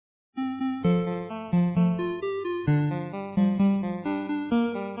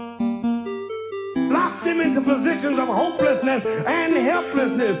into positions of hopelessness and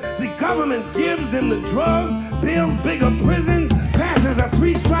helplessness. The government gives them the drugs, builds bigger prisons, passes a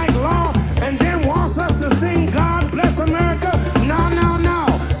 3-strike law, and then wants us to sing God Bless America. No, no, no.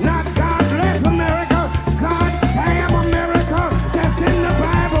 Not God Bless America. God damn America. That's in the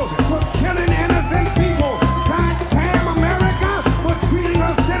Bible for killing innocent people. God damn America for treating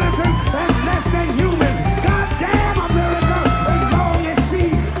us citizens as less than human. God damn America as long as she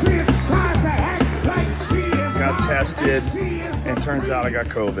tries to act like she is. Got tested, and turns out I got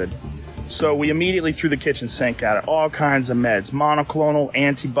COVID. So we immediately threw the kitchen sink at it. All kinds of meds, monoclonal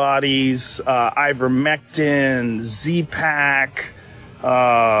antibodies, ivermectin, Z-Pak,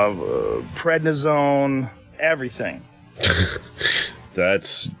 prednisone, everything.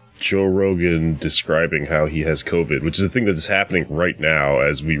 That's Joe Rogan describing how he has COVID, which is a thing that's happening right now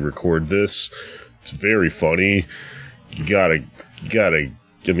as we record this. It's very funny. You gotta,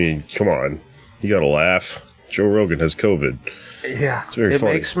 I mean, come on. You gotta laugh. Joe Rogan has COVID. Yeah. It's very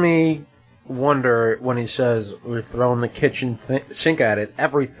funny. It makes me wonder when he says we're throwing the kitchen sink at it,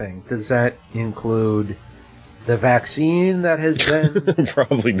 everything. Does that include the vaccine that has been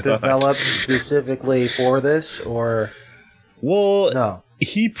probably not developed specifically for this, or no?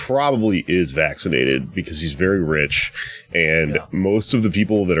 He probably is vaccinated because he's very rich, and most of the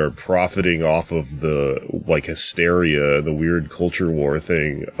people that are profiting off of the hysteria, the weird culture war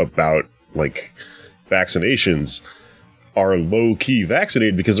thing about vaccinations are low-key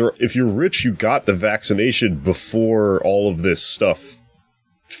vaccinated because if you're rich, you got the vaccination before all of this stuff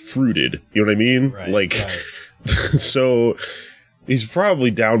fruited. You know what I mean? Right. So he's probably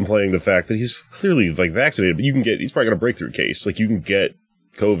downplaying the fact that he's clearly vaccinated, but he's probably got a breakthrough case. You can get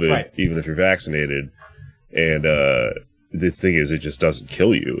COVID even if you're vaccinated. And the thing is, it just doesn't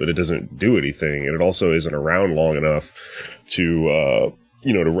kill you, and it doesn't do anything, and it also isn't around long enough to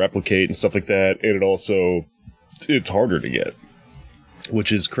to replicate and stuff like that. And it's harder to get,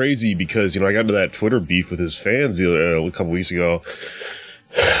 which is crazy because, I got into that Twitter beef with his fans a couple weeks ago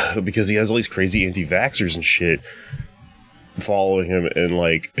because he has all these crazy anti-vaxxers and shit following him. And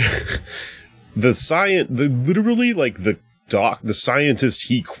the scientist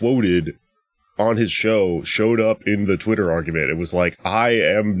he quoted on his show showed up in the Twitter argument. It was I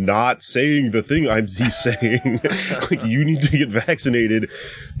am not saying the thing he's saying. You need to get vaccinated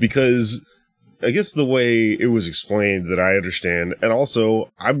because I guess the way it was explained that I understand, and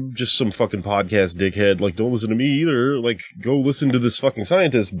also I'm just some fucking podcast dickhead. Don't listen to me either. Go listen to this fucking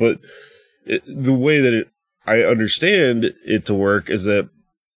scientist. But the way that I understand it to work is that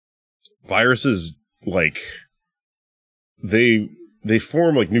viruses they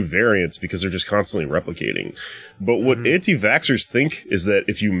form new variants because they're just constantly replicating. But what anti-vaxxers think is that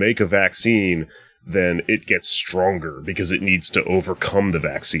if you make a vaccine, then it gets stronger because it needs to overcome the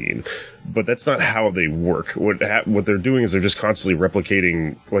vaccine. But that's not how they work. What they're doing is they're just constantly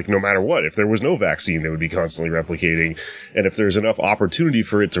replicating, no matter what. If there was no vaccine, they would be constantly replicating. And if there's enough opportunity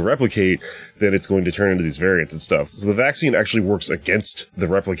for it to replicate, then it's going to turn into these variants and stuff. So the vaccine actually works against the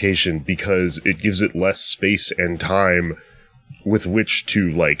replication because it gives it less space and time with which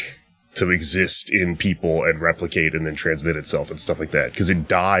to exist in people and replicate and then transmit itself and stuff like that, because it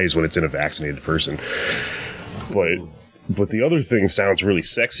dies when it's in a vaccinated person. But the other thing sounds really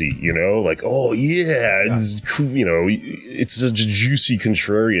sexy, oh yeah, it's it's a juicy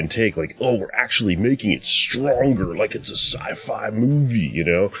contrarian take, we're actually making it stronger, it's a sci-fi movie,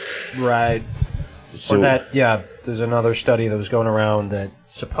 right? So there's another study that was going around that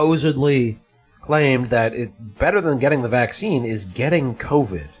supposedly claimed that better than getting the vaccine is getting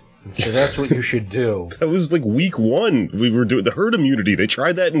COVID. So that's what you should do. That was week 1. We were doing the herd immunity. They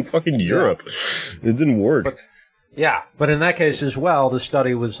tried that in fucking Europe. It didn't work. But in that case as well, the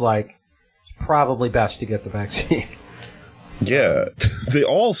study was it's probably best to get the vaccine. Yeah. They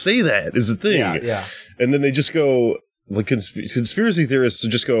all say that is the thing. Yeah. And then they just go, conspiracy theorists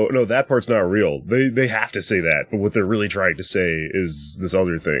just go, no, that part's not real. They have to say that. But what they're really trying to say is this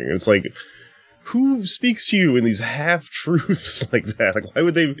other thing. It's who speaks to you in these half-truths like that?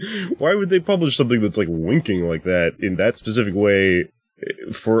 Why would they publish something that's winking like that in that specific way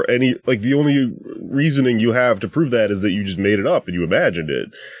for any, the only reasoning you have to prove that is that you just made it up and you imagined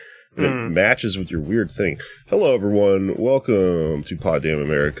it. And it matches with your weird thing. Hello, everyone. Welcome to Pod Damn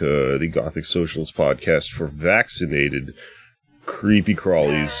America, the Gothic Socialist podcast for vaccinated creepy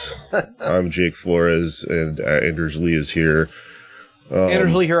crawlies. I'm Jake Flores, and Anders Lee is here.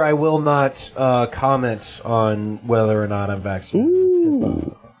 Anders Lee here. I will not comment on whether or not I'm vaccinated.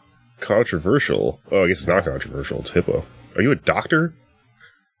 Ooh, controversial. Oh, I guess it's not controversial. It's HIPAA. Are you a doctor?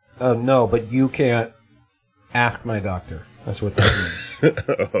 No, but you can't ask my doctor. That's what that means.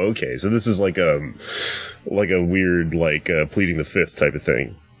 Okay, so this is like a weird pleading the fifth type of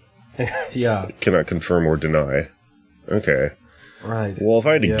thing. Yeah. Cannot confirm or deny. Okay. Right. Well, if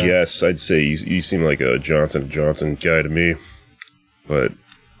I had to guess, I'd say you seem like a Johnson & Johnson guy to me, but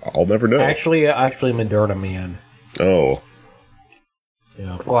I'll never know. Actually, Moderna man. Oh.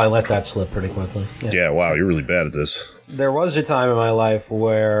 Yeah. Well, I let that slip pretty quickly. Yeah, wow, you're really bad at this. There was a time in my life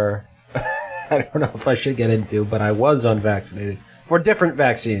where I don't know if I should get into, but I was unvaccinated for different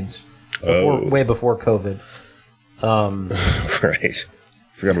vaccines way before COVID. Right.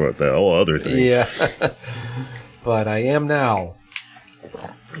 Forgot about that whole other thing. Yeah. But I am now.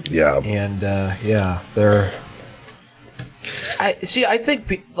 Yeah. And they're. I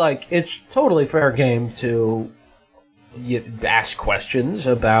think it's totally fair game to ask questions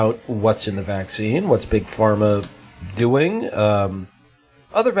about what's in the vaccine, what's Big Pharma doing,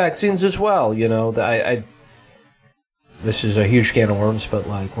 other vaccines as well. You know, this is a huge can of worms, but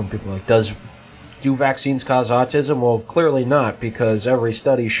when people are like, do vaccines cause autism? Well, clearly not, because every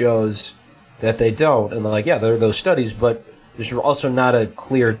study shows that they don't. And they're like, yeah, there are those studies, but there's also not a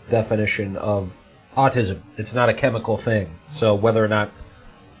clear definition of autism. It's not a chemical thing. So whether or not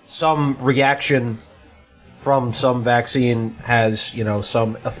some reaction from some vaccine has,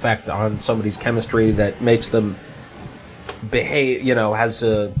 some effect on somebody's chemistry that makes them behave, has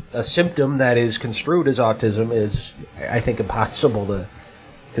a symptom that is construed as autism is, I think, impossible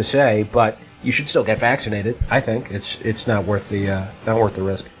to say. But you should still get vaccinated. I think it's not worth the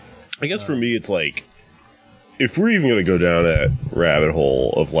risk. I guess for me, it's if we're even going to go down that rabbit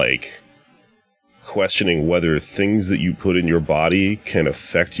hole of questioning whether things that you put in your body can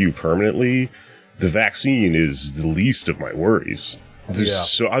affect you permanently, the vaccine is the least of my worries.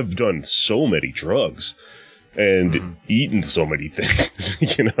 So I've done so many drugs and eaten so many things,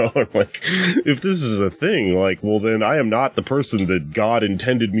 I'm like, if this is a thing, well, then I am not the person that God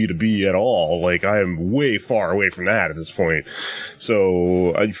intended me to be at all. I am way far away from that at this point.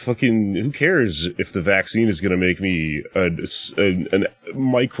 So who cares if the vaccine is going to make me a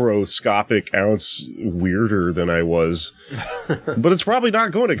microscopic ounce weirder than I was, but it's probably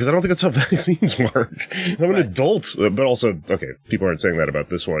not going to, because I don't think that's how vaccines work. I'm an adult, but also, okay, people aren't saying that about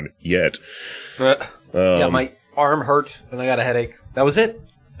this one yet. My arm hurt and I got a headache. That was it.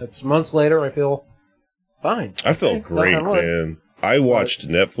 That's months later. I feel fine. I felt great, man. I watched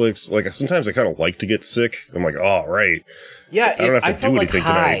Netflix. Sometimes I kind of like to get sick. I'm like, oh, right. Yeah, I don't have to do anything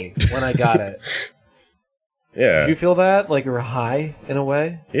high tonight. When I got it. Yeah. Did you feel that? Like you were high in a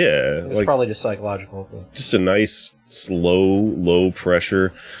way? Yeah. It's probably just psychological. But. Just a nice, slow, low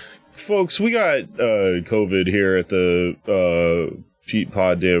pressure. Folks, we got COVID here at the Pete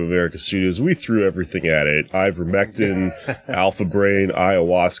Pod Damn America Studios. We threw everything at it. Ivermectin, Alpha Brain,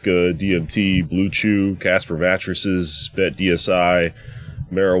 Ayahuasca, DMT, Blue Chew, Casper Mattresses, Bet DSI,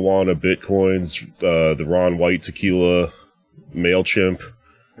 marijuana, bitcoins, the Ron White tequila, MailChimp,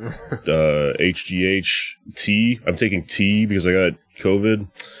 HGH, tea. I'm taking tea because I got COVID.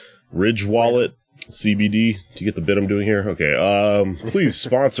 Ridge Wallet, CBD. Do you get the bit I'm doing here? Okay. Please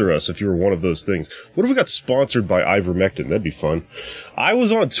sponsor us if you're one of those things. What if we got sponsored by Ivermectin? That'd be fun. I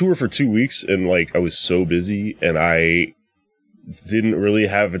was on tour for 2 weeks and I was so busy and I didn't really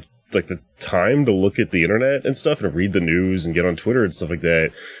have the time to look at the internet and stuff and read the news and get on Twitter and stuff like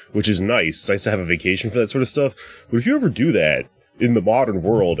that, which is nice. It's nice to have a vacation for that sort of stuff. But if you ever do that in the modern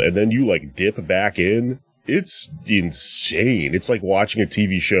world and then you dip back in, it's insane. It's like watching a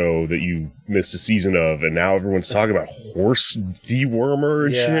TV show that you missed a season of, and now everyone's talking about horse dewormer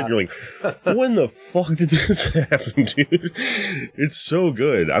and shit. You're like, when the fuck did this happen, dude? It's so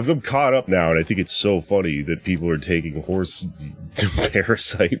good. I'm caught up now, and I think it's so funny that people are taking horse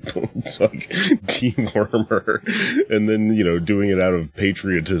parasite dewormer and then, doing it out of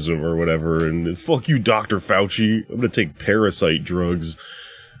patriotism or whatever. And fuck you, Dr. Fauci. I'm gonna take parasite drugs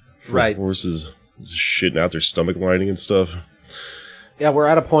for horses. Just shitting out their stomach lining and stuff. Yeah, we're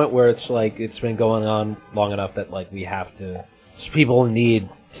at a point where it's it's been going on long enough that we have to. People need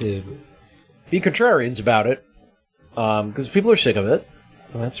to be contrarians about it, because people are sick of it.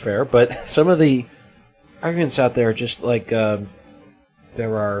 Well, that's fair, but some of the arguments out there, just there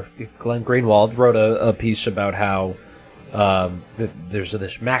are. Glenn Greenwald wrote a piece about how there's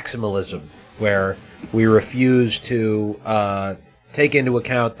this maximalism where we refuse to take into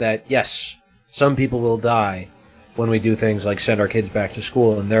account that yes, some people will die when we do things like send our kids back to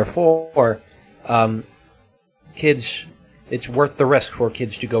school, and therefore, it's worth the risk for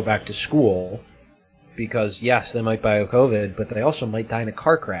kids to go back to school because, yes, they might die of COVID, but they also might die in a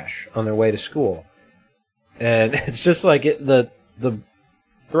car crash on their way to school. And it's just the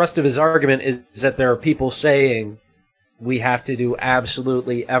thrust of his argument is that there are people saying we have to do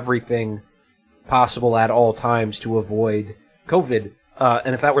absolutely everything possible at all times to avoid COVID.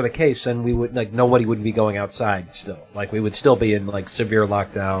 And if that were the case, then we would nobody would be going outside still. Like we would still be in severe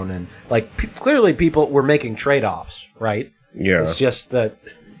lockdown, and clearly people were making trade-offs, right? Yeah. It's just that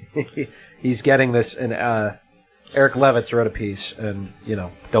he's getting this, and Eric Levitz wrote a piece, and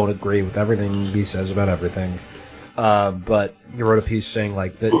don't agree with everything he says about everything, but he wrote a piece saying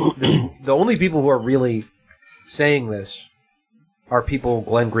the only people who are really saying this are people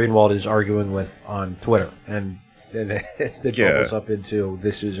Glenn Greenwald is arguing with on Twitter, and it bubbles up into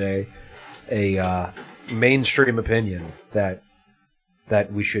this is a mainstream opinion that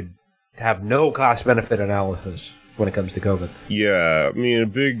we should have no cost-benefit analysis when it comes to COVID. Yeah, I mean, a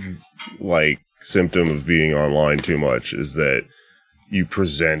big symptom of being online too much is that you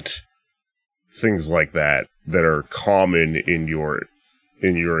present things like that are common in your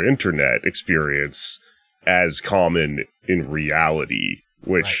internet experience as common in reality,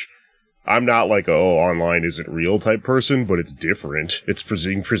 which I'm not online isn't real type person, but it's different. It's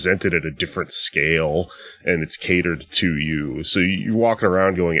being presented at a different scale, and it's catered to you. So you're walking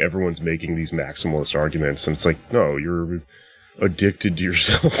around going, everyone's making these maximalist arguments, and it's no, you're addicted to your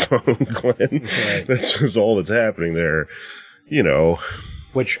cell phone, Glenn. Right. That's just all that's happening there,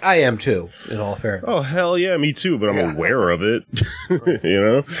 Which I am too, in all fairness. Oh, hell yeah, me too, but I'm aware of it,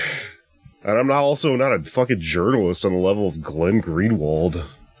 And I'm also not a fucking journalist on the level of Glenn Greenwald.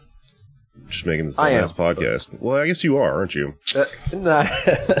 Just making this dumbass podcast. Well, I guess you are, aren't you?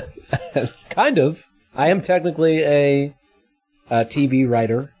 Kind of. I am technically a TV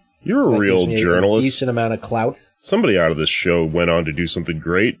writer. You're a real journalist. A decent amount of clout. Somebody out of this show went on to do something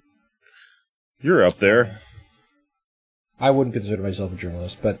great. You're up there. I wouldn't consider myself a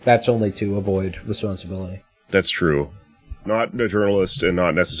journalist, but that's only to avoid responsibility. That's true. Not a journalist and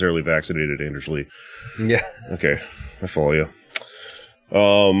not necessarily vaccinated dangerously. Yeah. Okay. I follow you.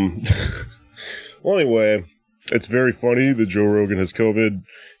 Well, anyway, it's very funny that Joe Rogan has COVID.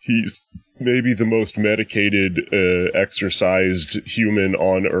 He's maybe the most medicated, exercised human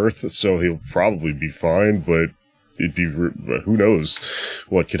on Earth, so he'll probably be fine, but who knows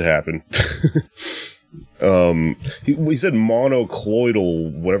what could happen. He said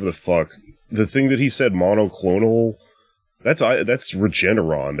monocloidal, whatever the fuck. The thing that he said, monoclonal, that's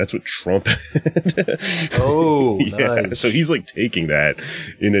Regeneron. That's what Trump had. Oh, yeah. Nice. So he's taking that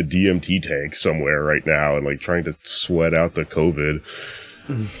in a DMT tank somewhere right now and trying to sweat out the COVID.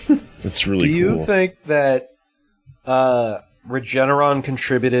 It's really cool. Do you think that Regeneron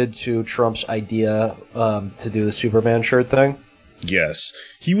contributed to Trump's idea to do the Superman shirt thing? Yes.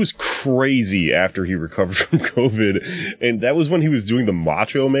 He was crazy after he recovered from COVID, and that was when he was doing the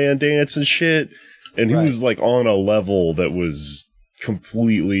Macho Man dance and shit, and he was on a level that was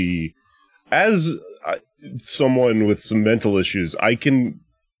completely... As someone with some mental issues, I can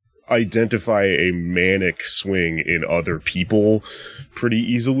identify a manic swing in other people pretty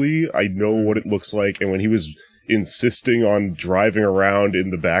easily. I know what it looks like, and when he was insisting on driving around in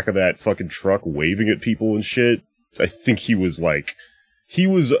the back of that fucking truck waving at people and shit, I think he was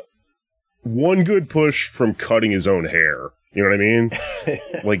one good push from cutting his own hair. You know what I mean?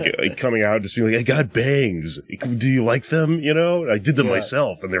 Coming out just being I got bangs. Do you like them? I did them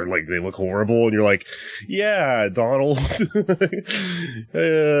myself, and they're they look horrible. And you're yeah, Donald, you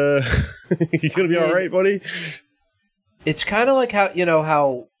gonna be all right, buddy? It's kind of like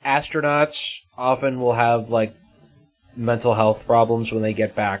how astronauts often will have mental health problems when they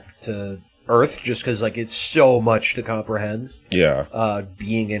get back to Earth, just because it's so much to comprehend. Yeah.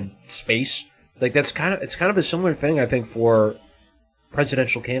 Being in space, it's kind of a similar thing, I think, for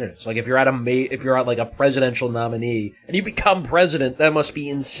presidential candidates. If you're at a presidential nominee and you become president, that must be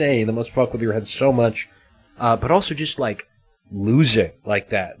insane. That must fuck with your head so much. But also just losing like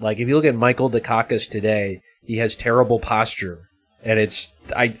that. If you look at Michael Dukakis today, he has terrible posture, and it's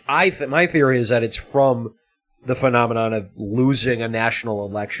my theory is that it's from the phenomenon of losing a national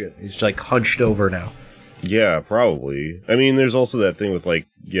election. He's hunched over now. Yeah, probably. I mean, there's also that thing with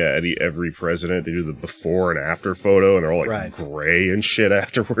every president, they do the before and after photo, and they're all gray and shit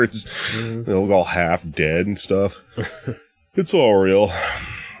afterwards. Mm-hmm. They look all half dead and stuff. It's all real.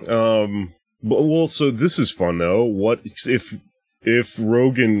 So this is fun though. What if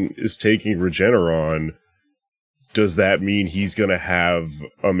Rogan is taking Regeneron? Does that mean he's gonna have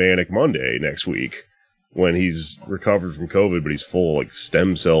a Manic Monday next week? When he's recovered from COVID, but he's full of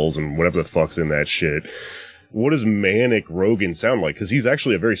stem cells and whatever the fuck's in that shit. What does manic Rogan sound like? Because he's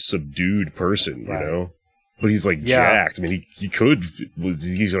actually a very subdued person, you know? But he's jacked. I mean,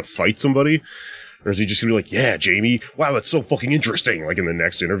 he's gonna fight somebody? Or is he just gonna be yeah, Jamie, wow, that's so fucking interesting, in the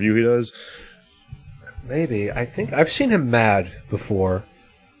next interview he does? Maybe. I think I've seen him mad before.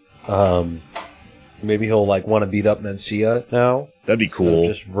 Maybe he'll like want to beat up Mencia now. That'd be cool.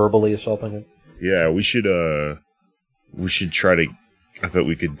 Just verbally assaulting him. Yeah, we should try to. I bet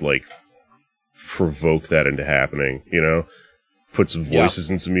we could like provoke that into happening. You know, put some voices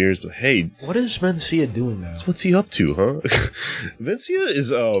in some ears. But hey, what is Mencia doing now? What's he up to, huh? Mencia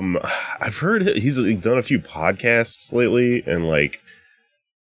is I've heard he's done a few podcasts lately, and like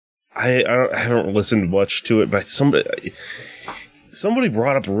I haven't listened much to it, but somebody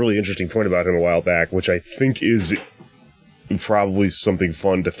brought up a really interesting point about him a while back, which I think is probably something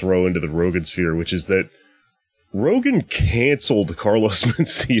fun to throw into the Rogan sphere, which is that Rogan canceled Carlos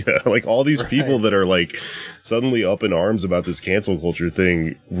Mencia. Like, all these people that are like suddenly up in arms about this cancel culture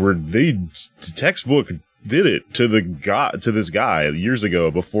thing, where they textbook did it to this guy years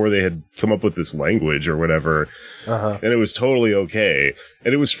ago before they had come up with this language or whatever. And it was totally okay.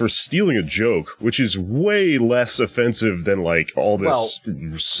 And it was for stealing a joke, which is way less offensive than like all this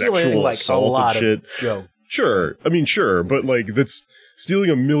sexual assault and shit. Joke. Sure. I mean, sure. But like, that's stealing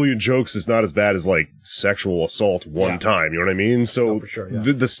 1 million jokes is not as bad as like sexual assault one time. You know what I mean? So for sure,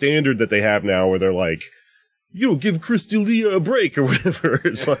 the standard that they have now where they're like, give Chris D'Elia a break or whatever.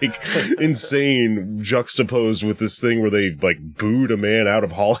 It's like insane, juxtaposed with this thing where they like booed a man out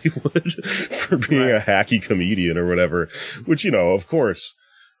of Hollywood for being a hacky comedian or whatever. Which, of course,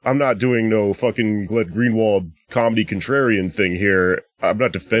 I'm not doing no fucking Glenn Greenwald comedy contrarian thing here. I'm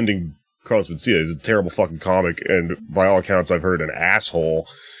not defending Carlos Mencia. He's a terrible fucking comic, and by all accounts, I've heard an asshole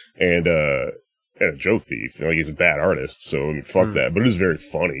and a joke thief. Like, he's a bad artist, so I mean, fuck that. But it is very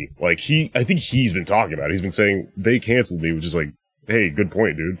funny. Like, I think he's been talking about it. He's been saying they canceled me, which is like, hey, good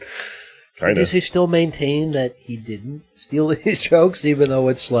point, dude. Kind of. Does he still maintain that he didn't steal these jokes, even though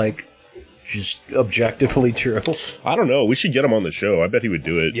it's like just objectively true? I don't know. We should get him on the show. I bet he would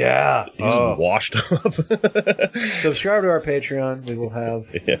do it. Yeah. He's washed up. Subscribe to our Patreon. We will have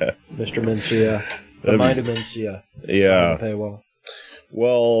Mr. Mencia, the Mind of Mencia. Yeah. Paywall.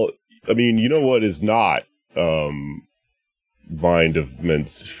 Well, I mean, you know what is not Mind of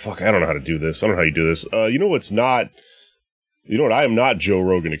Mencia? Fuck, I don't know how to do this. I don't know how you do this. You know what's not? You know what I am not Joe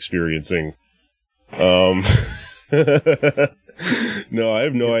Rogan experiencing? No, I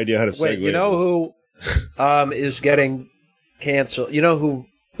have no idea how to segue. Wait, you know who is getting canceled? You know who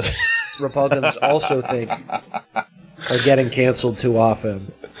Republicans also think are getting canceled too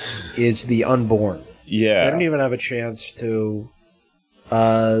often is the unborn. Yeah. They don't even have a chance to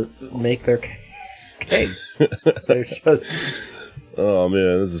make their case. They're just... Oh,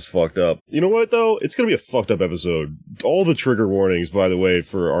 man, this is fucked up. You know what, though? It's going to be a fucked up episode. All the trigger warnings, by the way,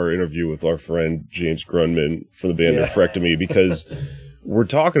 for our interview with our friend James Grunman from the band Nephrectomy, because we're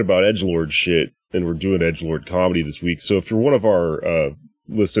talking about edgelord shit, and we're doing edgelord comedy this week. So if you're one of our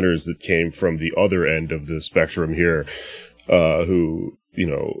listeners that came from the other end of the spectrum here, who,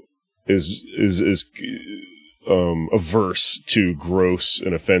 is averse to gross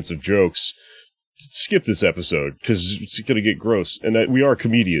and offensive jokes, skip this episode, because it's going to get gross. And we are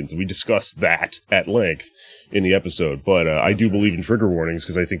comedians, and we discuss that at length in the episode. But I do believe in trigger warnings,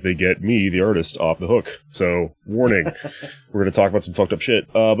 because I think they get me, the artist, off the hook. So, warning. We're going to talk about some fucked up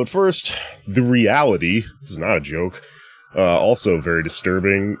shit. But first, the reality. This is not a joke. Also very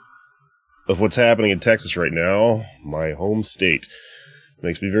disturbing of what's happening in Texas right now. My home state.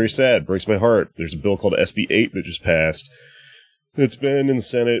 Makes me very sad. Breaks my heart. There's a bill called SB 8 that just passed. It's been in the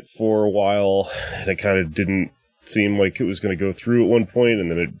Senate for a while, and it kind of didn't seem like it was going to go through at one point, and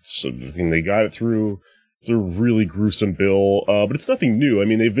then they got it through. It's a really gruesome bill, but it's nothing new. I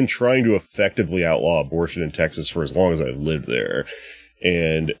mean, they've been trying to effectively outlaw abortion in Texas for as long as I've lived there.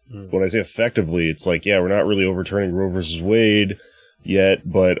 And when I say effectively, it's like, we're not really overturning Roe versus Wade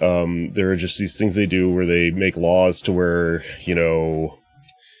yet, but there are just these things they do where they make laws to where,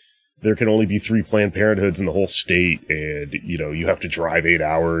 there can only be 3 Planned Parenthoods in the whole state, and, you have to drive 8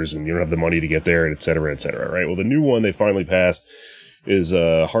 hours, and you don't have the money to get there, and et cetera, right? Well, the new one they finally passed is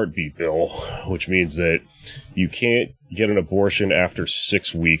a heartbeat bill, which means that you can't get an abortion after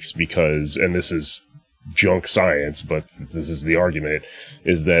 6 weeks because, and this is junk science, but this is the argument,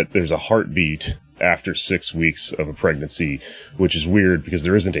 is that there's a heartbeat after 6 weeks of a pregnancy, which is weird because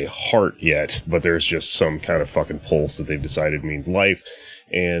there isn't a heart yet, but there's just some kind of fucking pulse that they've decided means life.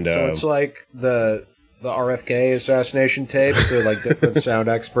 And so it's like the RFK assassination tapes, so like different sound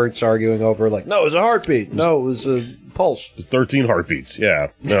experts arguing over like, no, it was a heartbeat. No, it was a pulse. It was 13 heartbeats. Yeah.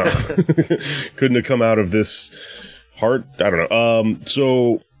 No. Couldn't have come out of this heart. I don't know.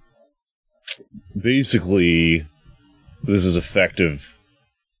 So basically this is effectively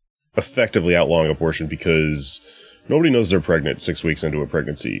outlawing abortion because nobody knows they're pregnant 6 weeks into a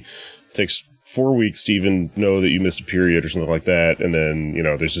pregnancy. It takes 4 weeks to even know that you missed a period or something like that. And then,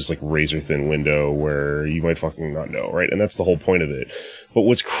 there's this like razor thin window where you might fucking not know, right? And that's the whole point of it. But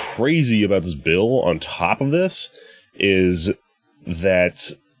what's crazy about this bill on top of this is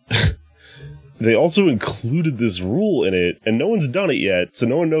that they also included this rule in it, and no one's done it yet, so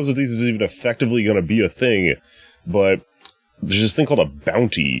no one knows if this is even effectively going to be a thing. But there's this thing called a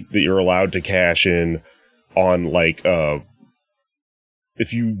bounty that you're allowed to cash in on, like,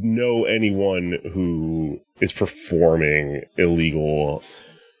 if you know anyone who is performing illegal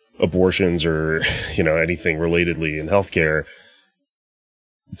abortions or, anything relatedly in healthcare.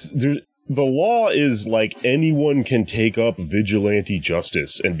 The law is like anyone can take up vigilante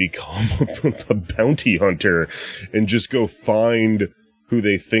justice and become a bounty hunter and just go find who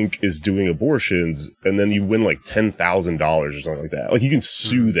they think is doing abortions, and then you win like $10,000 or something like that. Like, you can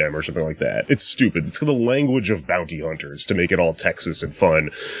sue them or something like that. It's stupid. It's the language of bounty hunters to make it all Texas and fun,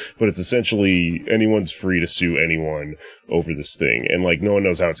 but it's essentially anyone's free to sue anyone over this thing. And like, no one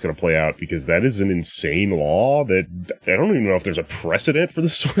knows how it's going to play out because that is an insane law that I don't even know if there's a precedent for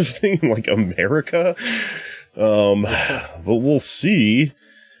this sort of thing in like America. But we'll see.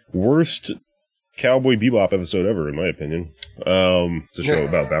 Worst Cowboy Bebop episode ever, in my opinion. It's a show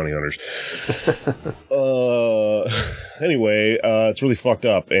about bounty hunters. Anyway, it's really fucked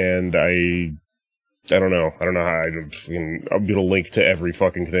up, and I don't know. I don't know how I'm gonna link to every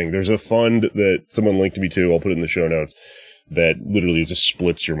fucking thing. There's a fund that someone linked me to. I'll put it in the show notes. That literally just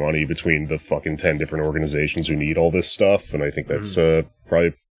splits your money between the fucking 10 different organizations who need all this stuff, and I think that's probably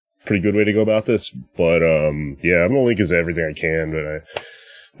a pretty good way to go about this. But yeah, I'm gonna link as everything I can, but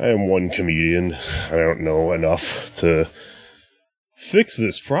I am one comedian. I don't know enough to fix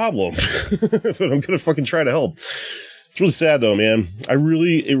this problem, but I'm gonna fucking try to help. It's really sad though, man. It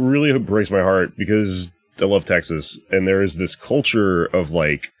really breaks my heart because I love Texas, and there is this culture of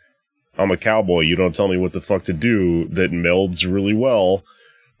like, I'm a cowboy, you don't tell me what the fuck to do, that melds really well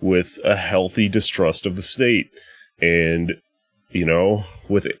with a healthy distrust of the state, and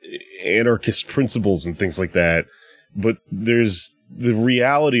with anarchist principles and things like that. But there's the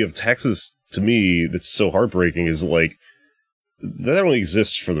reality of Texas, to me, that's so heartbreaking, is like, that only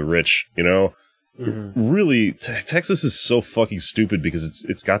exists for the rich, Really, Texas is so fucking stupid because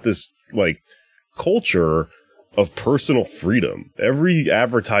it's got this, like, culture of personal freedom. Every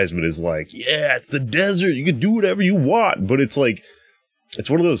advertisement is like, yeah, it's the desert, you can do whatever you want, but it's like, it's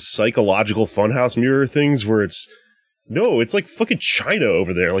one of those psychological funhouse mirror things where it's like fucking China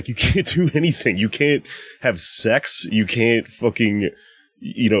over there. Like, you can't do anything. You can't have sex. You can't fucking,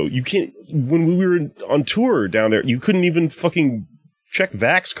 you can't, when we were on tour down there, you couldn't even fucking check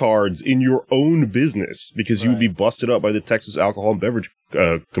Vax cards in your own business because you would be busted up by the Texas Alcohol and Beverage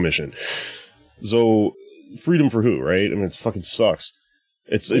Commission. So, freedom for who, right? I mean, it fucking sucks.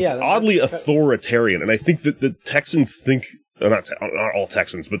 It's oddly authoritarian. And I think that the Texans think, not all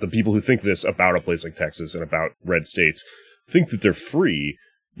Texans, but the people who think this about a place like Texas and about red states think that they're free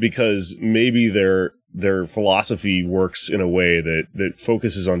because maybe their philosophy works in a way that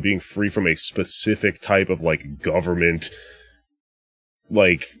focuses on being free from a specific type of like government,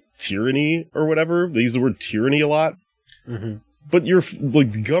 like tyranny or whatever. They use the word tyranny a lot. Mm-hmm. But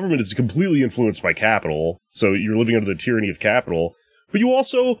the government is completely influenced by capital, so you're living under the tyranny of capital. But you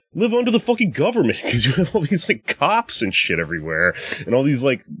also live under the fucking government because you have all these like cops and shit everywhere and all these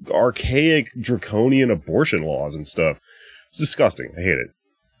like archaic draconian abortion laws and stuff. It's disgusting. I hate it.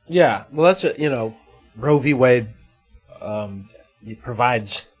 Yeah. Well, that's, Roe v. Wade it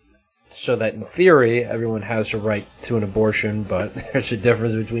provides so that in theory everyone has a right to an abortion, but there's a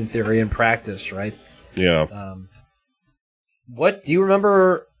difference between theory and practice, right? Yeah. What do you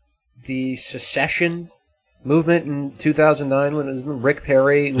remember the secession movement in 2009 when Rick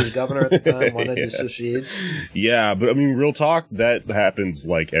Perry, who was governor at the time, wanted to secede? Yeah, but I mean, real talk, that happens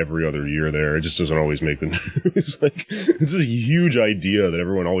like every other year there. It just doesn't always make the news. Like, it's this huge idea that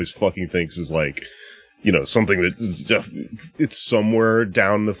everyone always fucking thinks is like, something that it's somewhere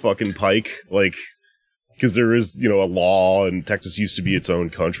down the fucking pike. Like, because there is, a law, and Texas used to be its own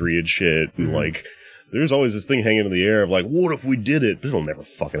country and shit, and like, there's always this thing hanging in the air of like, what if we did it? It'll never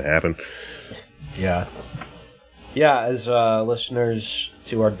fucking happen. Yeah. Yeah, as listeners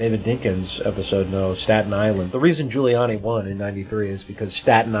to our David Dinkins episode know, Staten Island. The reason Giuliani won in 93 is because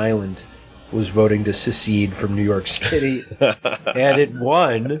Staten Island was voting to secede from New York City, and it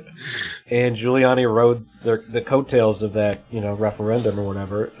won. And Giuliani rode the coattails of that, referendum or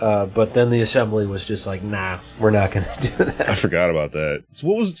whatever. But then the assembly was just like, nah, we're not going to do that. I forgot about that. So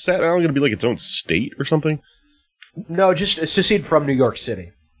what was Staten Island going to be, like its own state or something? No, just secede from New York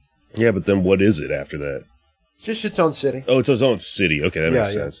City. Yeah, but then what is it after that? It's just its own city. Oh, it's its own city. Okay, that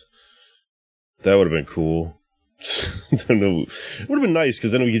makes sense. That would have been cool. It would have been nice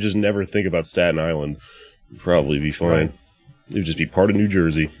because then we could just never think about Staten Island. It'd probably be fine. Right. It would just be part of New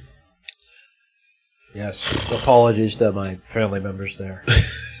Jersey. Yes. Apologies to my family members there.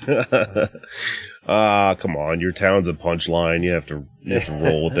 Come on. Your town's a punchline. You have to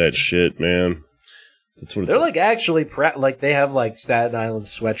roll with that shit, man. That's what it's They're like actually like they have like Staten Island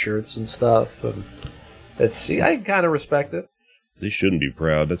sweatshirts and stuff. And I kind of respect it. They shouldn't be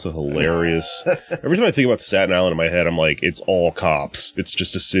proud. That's a hilarious. Every time I think about Staten Island in my head, I'm like, it's all cops. It's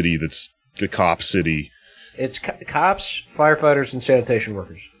just a city that's a cop city. It's cops, firefighters, and sanitation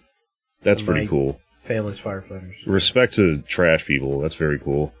workers. That's pretty cool. Family's firefighters. Respect to trash people. That's very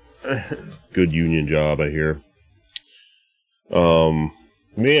cool. Good union job, I hear.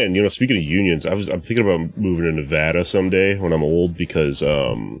 Man, speaking of unions, I'm thinking about moving to Nevada someday when I'm old because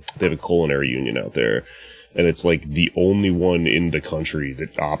they have a culinary union out there. And it's like the only one in the country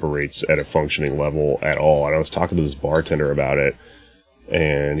that operates at a functioning level at all. And I was talking to this bartender about it,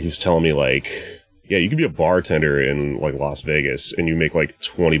 and he was telling me like, yeah, you could be a bartender in like Las Vegas and you make like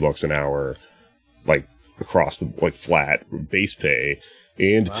 $20 an hour, like across the like flat base pay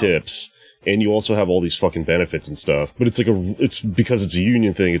and tips. And you also have all these fucking benefits and stuff. But it's because it's a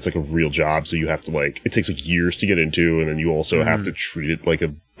union thing, it's like a real job. So you have to it takes like years to get into. And then you also have to treat it like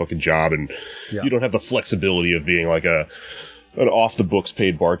a fucking job. And you don't have the flexibility of being like an off the books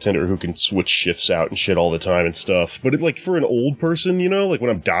paid bartender who can switch shifts out and shit all the time and stuff. But like for an old person, like when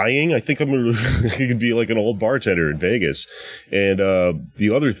I'm dying, I think I could be like an old bartender in Vegas. And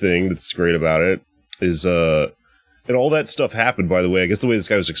the other thing that's great about it is and all that stuff happened, by the way. I guess the way this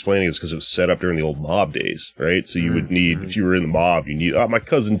guy was explaining it is because it was set up during the old mob days, right? So you would need, if you were in the mob, you need, my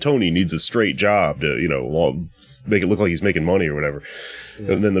cousin Tony needs a straight job to, make it look like he's making money or whatever.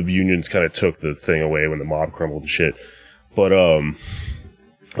 Yeah. And then the unions kind of took the thing away when the mob crumbled and shit. But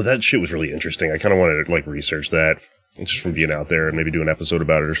that shit was really interesting. I kind of wanted to research that just from being out there and maybe do an episode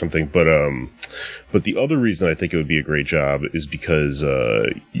about it or something. But the other reason I think it would be a great job is because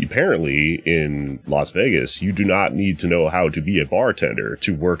apparently in Las Vegas, you do not need to know how to be a bartender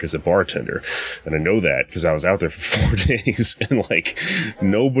to work as a bartender. And I know that because I was out there for 4 days and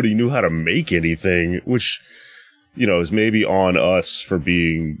nobody knew how to make anything, which, is maybe on us for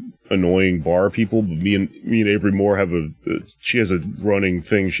being annoying bar people. But me and Avery Moore have she has a running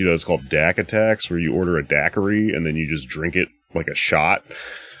thing she does called DAC attacks, where you order a daiquiri and then you just drink it like a shot.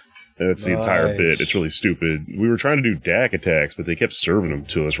 And that's the entire bit. It's really stupid. We were trying to do DAC attacks, but they kept serving them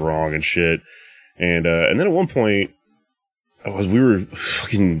to us wrong and shit. And then at one point, we were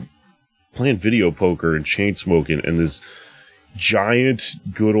fucking playing video poker and chain smoking, and this giant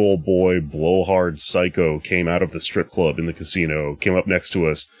good old boy blowhard psycho came out of the strip club in the casino, came up next to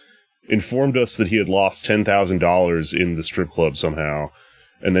us, informed us that he had lost $10,000 in the strip club somehow,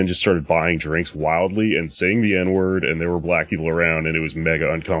 and then just started buying drinks wildly and saying the N-word, and there were black people around, and it was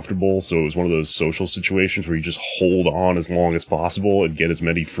mega uncomfortable. So it was one of those social situations where you just hold on as long as possible and get as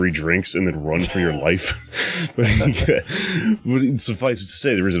many free drinks and then run for your life. But suffice it to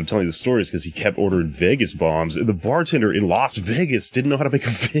say, the reason I'm telling you the story is because he kept ordering Vegas bombs. The bartender in Las Vegas didn't know how to make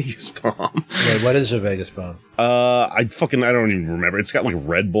a Vegas bomb. Wait, what is a Vegas bomb? I don't even remember. It's got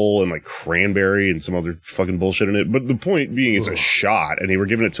Red Bull and cranberry and some other fucking bullshit in it. But the point being, it's a shot, and they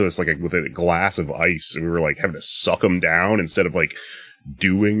were giving it to us with a glass of ice, and we were having to suck them down instead of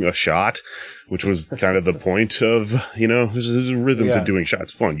doing a shot, which was kind of the point of, there's a rhythm to doing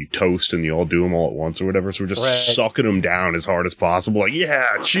shots. Fun. You toast and you all do them all at once or whatever. So we're just sucking them down as hard as possible.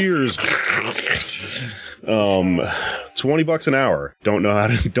 Cheers. $20 an hour.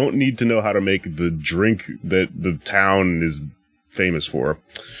 Don't need to know how to make the drink that the town is famous for.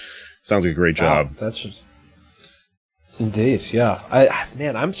 Sounds like a great job. Wow, that's just... Indeed, yeah.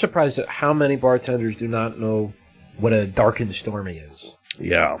 I'm surprised at how many bartenders do not know what a dark and stormy is.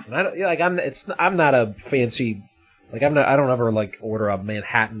 Yeah. And I'm not a fancy, I don't ever order a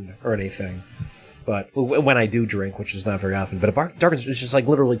Manhattan or anything. But when I do drink, which is not very often, but a dark is just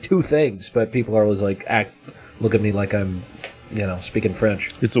literally two things. But people are always look at me like I'm, speaking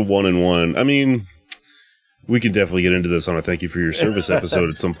French. It's a 1-in-1. I mean, we could definitely get into this on a thank you for your service episode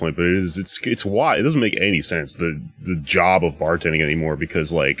at some point, but it's why it doesn't make any sense the job of bartending anymore,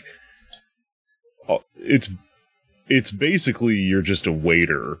 because it's basically you're just a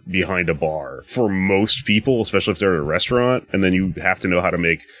waiter behind a bar for most people, especially if they're at a restaurant, and then you have to know how to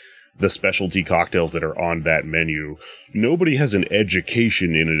make the specialty cocktails that are on that menu. Nobody has an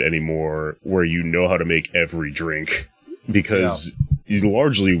education in it anymore where you know how to make every drink, because it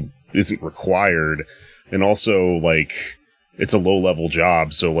largely isn't required. And also, it's a low-level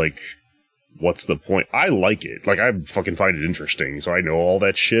job, so, what's the point? I like it. Like, I fucking find it interesting. So I know all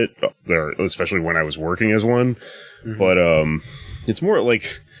that shit there, especially when I was working as one. Mm-hmm. But, it's more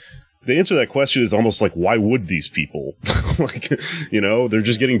like, the answer to that question is almost like, why would these people? Like, you know, they're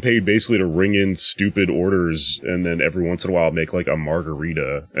just getting paid basically to ring in stupid orders and then every once in a while make like a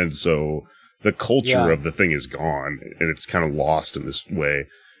margarita. And so the culture of the thing is gone and it's kind of lost in this way.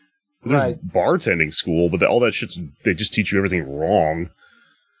 There's bartending school, but all that shit's, they just teach you everything wrong.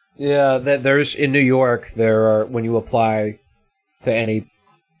 Yeah, there's in New York, there are, when you apply to any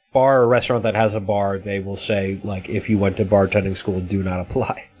bar or restaurant that has a bar, they will say, like, if you went to bartending school, do not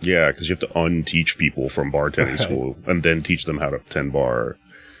apply. Yeah, because you have to unteach people from bartending school and then teach them how to tend bar.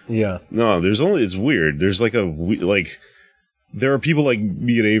 Yeah. No, it's weird. There's like there are people like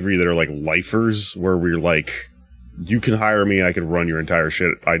me and Avery that are like lifers where we're like, you can hire me and I can run your entire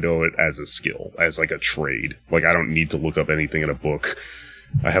shit. I know it as a skill, as like a trade. Like, I don't need to look up anything in a book.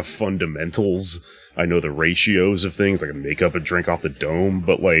 I have fundamentals. I know the ratios of things. I can make up a drink off the dome,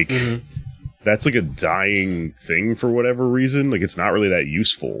 but like, that's like a dying thing for whatever reason. Like, it's not really that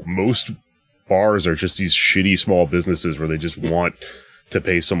useful. Most bars are just these shitty small businesses where they just want to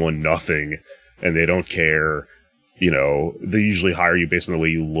pay someone nothing and they don't care. You know, they usually hire you based on the way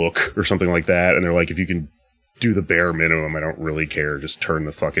you look or something like that. And they're like, if you can do the bare minimum, I don't really care. Just turn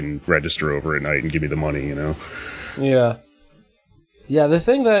the fucking register over at night and give me the money, you know? Yeah. Yeah, the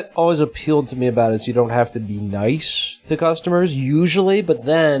thing that always appealed to me about it is you don't have to be nice to customers, usually, but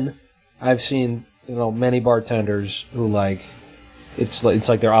then I've seen, you know, many bartenders who, like, it's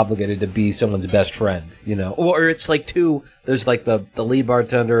like they're obligated to be someone's best friend, you know? Or it's like two, there's like the lead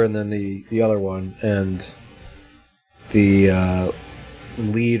bartender and then the other one, and the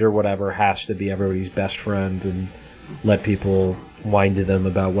lead or whatever has to be everybody's best friend and let people whine to them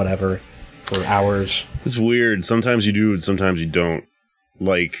about whatever for hours. It's weird. Sometimes you do, and sometimes you don't.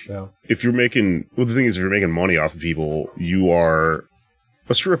 Like, if you're making... Well, the thing is, if you're making money off of people, you are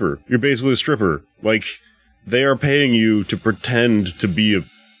a stripper. You're basically a stripper. Like, they are paying you to pretend to be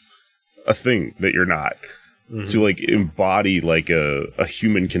a thing that you're not. Mm-hmm. To, like, embody, like, a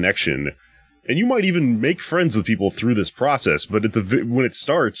human connection. And you might even make friends with people through this process, but when it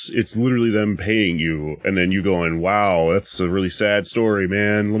starts, it's literally them paying you, and then you going, wow, that's a really sad story,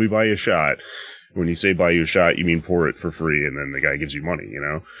 man. Let me buy you a shot. When you say buy you a shot, you mean pour it for free, and then the guy gives you money, you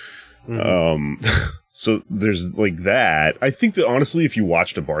know? Mm-hmm. So there's like that. I think that honestly, if you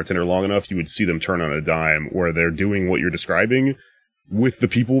watched a bartender long enough, you would see them turn on a dime where they're doing what you're describing with the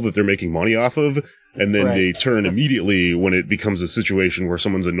people that they're making money off of, and then they turn immediately when it becomes a situation where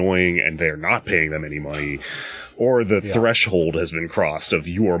someone's annoying and they're not paying them any money, or the threshold has been crossed of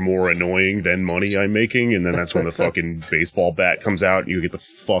you are more annoying than money I'm making, and then that's when the fucking baseball bat comes out and you get the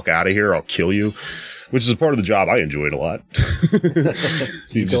fuck out of here, I'll kill you, which is a part of the job I enjoyed a lot. Did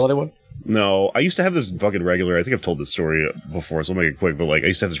you kill anyone? No, I used to have this fucking regular, I think I've told this story before, so I'll make it quick, but like I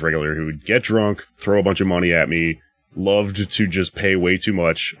used to have this regular who would get drunk, throw a bunch of money at me, loved to just pay way too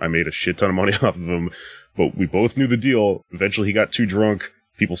much. I made a shit ton of money off of him, but we both knew the deal. Eventually he got too drunk.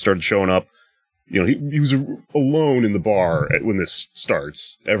 People started showing up. You know, he was alone in the bar when this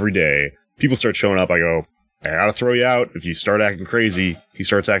starts every day. People start showing up. I go, I gotta throw you out. If you start acting crazy, he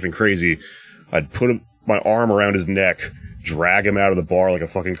starts acting crazy. I'd put my arm around his neck, drag him out of the bar like a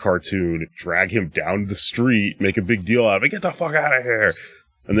fucking cartoon, drag him down the street, make a big deal out of it. Get the fuck out of here.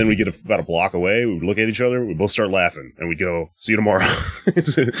 And then we get about a block away, we look at each other, we both start laughing, and we go, see you tomorrow.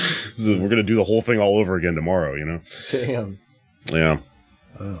 We're going to do the whole thing all over again tomorrow, you know? Damn. Yeah.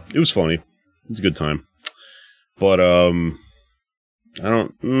 Oh. It was funny. It's a good time. But, I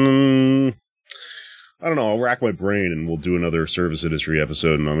don't know, I'll rack my brain and we'll do another service industry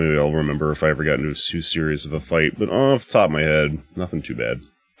episode, and maybe I'll remember if I ever got into too serious of a fight, but off the top of my head, nothing too bad.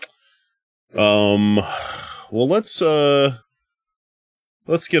 Well,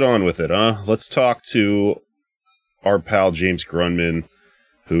 let's get on with it, huh? Let's talk to our pal James Grunman,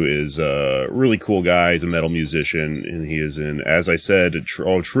 who is a really cool guy. He's a metal musician, and he is in, as I said,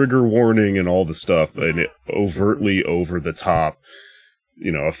 trigger warning and all the stuff, and overtly over the top,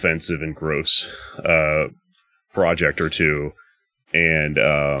 you know, offensive and gross project or two. And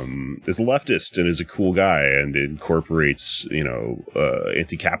is a leftist and is a cool guy and incorporates, you know,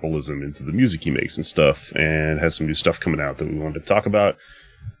 anti-capitalism into the music he makes and stuff, and has some new stuff coming out that we wanted to talk about,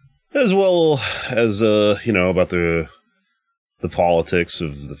 as well as, you know, about the politics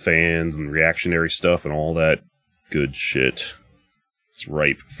of the fans and reactionary stuff and all that good shit. It's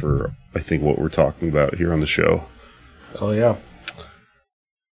ripe for, I think, what we're talking about here on the show. Oh, yeah.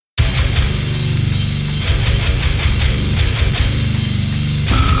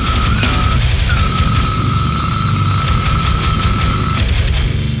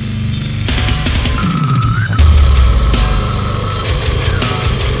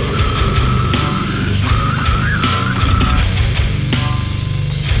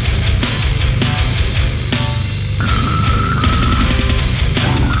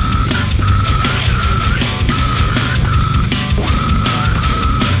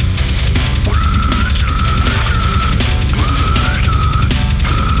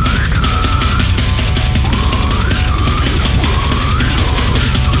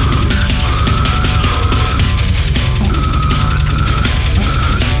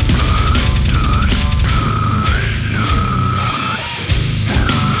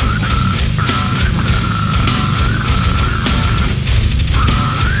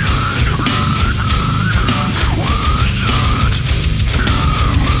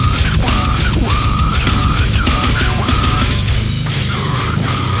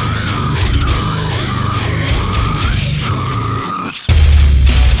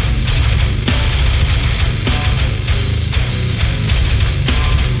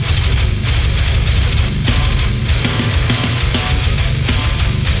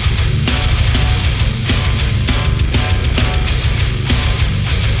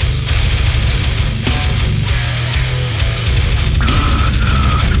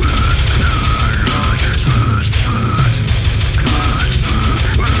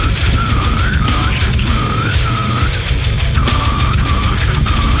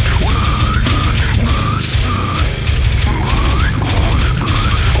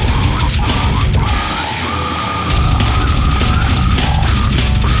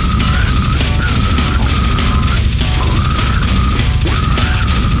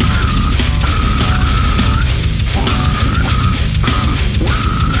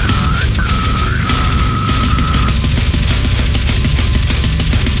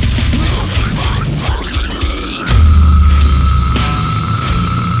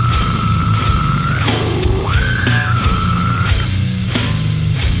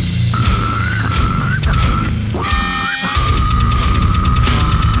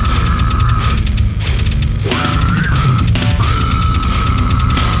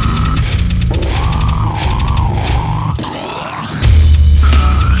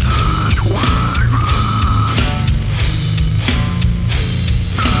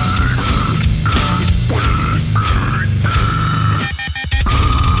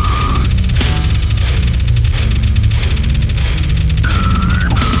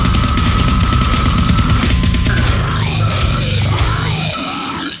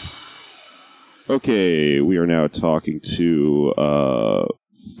 Okay, we are now talking to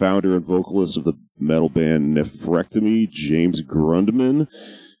founder and vocalist of the metal band Nephrectomy, James Grundman,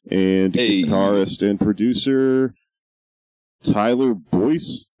 and guitarist and producer Tyler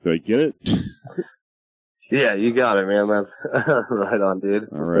Boyce. Did I get it? Yeah, you got it, man. That's right on, dude.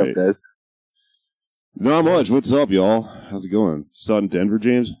 All right. What's up, guys? Not much. What's up, y'all? How's it going? Still out in Denver,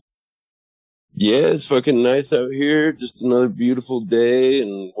 James? Yeah, it's fucking nice out here. Just another beautiful day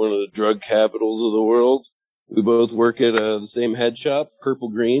in one of the drug capitals of the world. We both work at the same head shop, Purple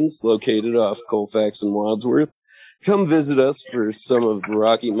Greens, located off Colfax and Wadsworth. Come visit us for some of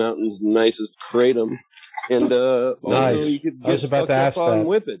Rocky Mountain's nicest kratom. And also, you could get fucked up on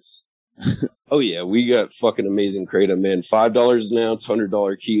whippets. Oh, yeah, we got fucking amazing kratom, man. $5 an ounce,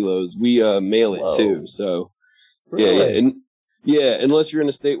 $100 kilos. We mail it, too. So, Really? yeah. And yeah, unless you're in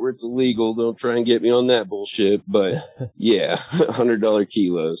a state where it's illegal, don't try and get me on that bullshit. But yeah, $100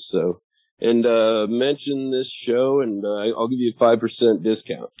 kilos. So, and mention this show, and I'll give you a 5%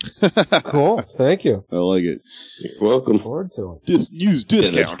 discount. Cool. Thank you. I like it. You're welcome. Look forward to it. Just use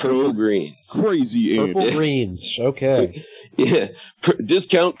discount. Yeah, that's Purple Greens. Crazy Purple Andy. Greens. Okay. Yeah,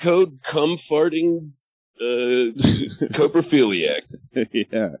 discount code cumfarting coprophiliac.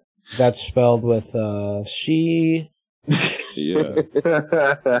 Yeah. That's spelled with C. Yeah.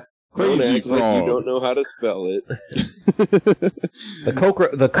 Don't Crazy act like frog. you don't know how to spell it.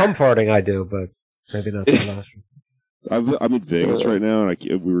 The cum farting I do, but maybe not the last one. I'm in Vegas right now,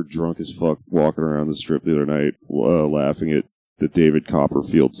 and we were drunk as fuck walking around the strip the other night, laughing at the David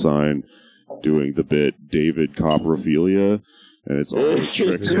Copperfield sign doing the bit David Copperophilia, and it's all those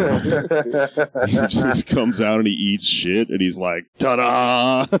tricks. He just comes out and he eats shit, and he's like,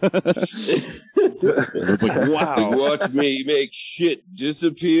 ta-da! It's like, wow. Like, watch me make shit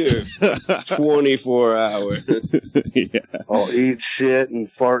disappear for 24 hours. Yeah. I'll eat shit and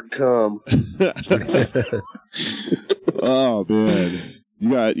fart cum. Oh, man. You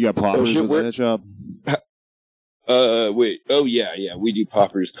got poppers shit, at that shop? Wait. Oh, yeah. We do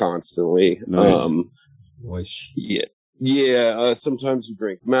poppers constantly. Nice. Yeah. Sometimes we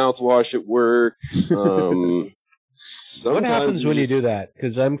drink mouthwash at work. What happens when you do that?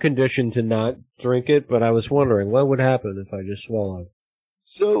 Because I'm conditioned to not drink it, but I was wondering what would happen if I just swallowed.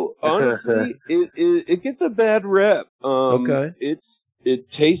 So honestly, it gets a bad rep. Okay. It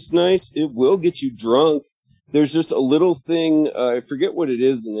tastes nice. It will get you drunk. There's just a little thing. I forget what it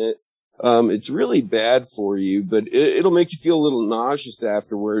is in it. It's really bad for you, but it'll make you feel a little nauseous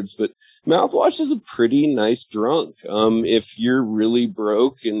afterwards. But mouthwash is a pretty nice drunk. If you're really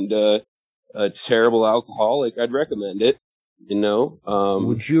broke and a terrible alcoholic, I'd recommend it. You know.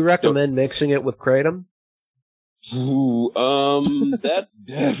 Would you recommend mixing it with kratom? That's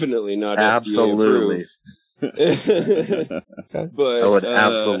definitely not Absolutely. FDA approved. But I would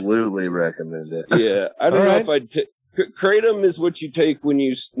absolutely recommend it. Yeah, I don't know if I'd kratom is what you take when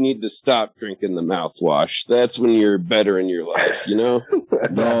you need to stop drinking the mouthwash. That's when you're better in your life, you know?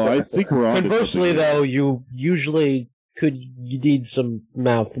 No, I think we're on. Conversely, though, you usually you need some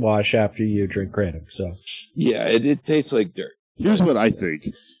mouthwash after you drink kratom. So yeah, it tastes like dirt. Here's what I think.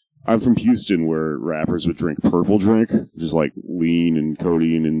 I'm from Houston, where rappers would drink purple drink, just like lean and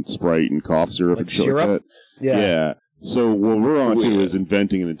codeine and Sprite and cough syrup like and shit syrup? like that. Yeah. So what we're on to is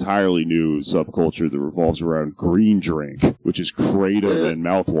inventing an entirely new subculture that revolves around green drink, which is kratom and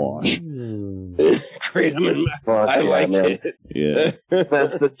mouthwash. Kratom and mouthwash. I like it. Yeah.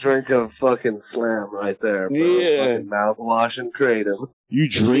 That's the drink of fucking slam right there. Bro. Yeah. Fucking mouthwash and kratom. You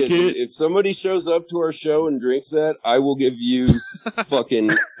drink it? If somebody shows up to our show and drinks that, I will give you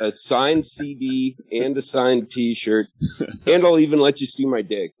fucking a signed CD and a signed T-shirt, and I'll even let you see my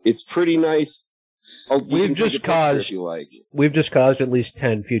dick. It's pretty nice. We've just caused if you like. We've just caused at least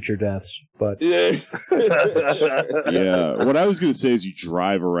 10 future deaths, but Yeah. What I was going to say is you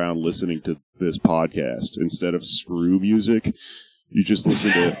drive around listening to this podcast instead of screw music. You just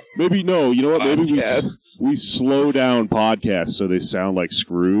listen to maybe you know what? Maybe we slow down podcasts so they sound like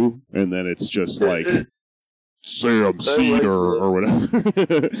Screw, and then it's just like Sam Cedar or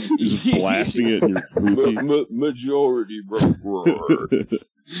whatever. Just blasting it in your poopy. Majority broke.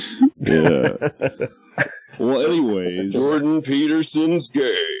 Yeah. Well, anyways, Jordan Peterson's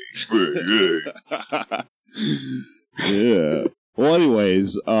gay. Yeah. Well,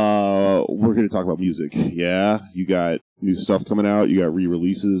 anyways, we're going to talk about music. Yeah? You got new stuff coming out? You got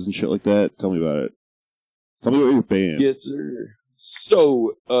re-releases and shit like that? Tell me about it. Tell me about your band. Yes, sir.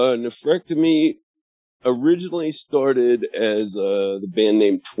 So, Nephrectomy originally started as the band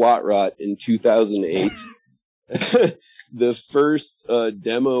named Twat Rot in 2008. The first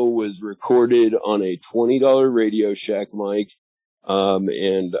demo was recorded on a $20 Radio Shack mic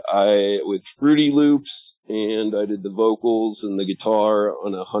And with Fruity Loops, and I did the vocals and the guitar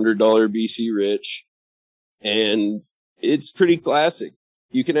on a $100 BC Rich, and it's pretty classic.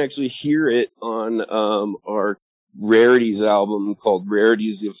 You can actually hear it on our Rarities album called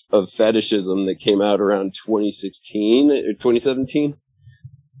Rarities of Fetishism that came out around 2016 or 2017.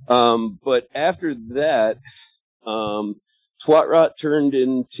 But after that, Twat Rot turned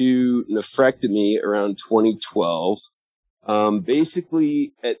into Nephrectomy around 2012.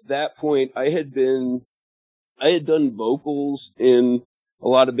 Basically, at that point, I had done vocals in a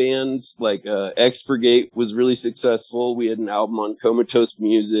lot of bands, like Expurgate was really successful. We had an album on Comatose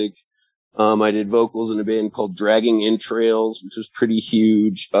Music. I did vocals in a band called Dragging Entrails, which was pretty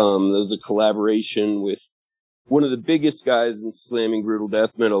huge. There was a collaboration with one of the biggest guys in slamming brutal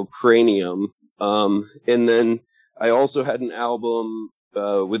death metal, Cranium. And then I also had an album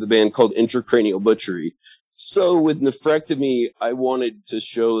with a band called Intracranial Butchery. So with Nephrectomy, I wanted to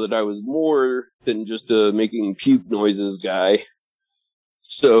show that I was more than just a making puke noises guy.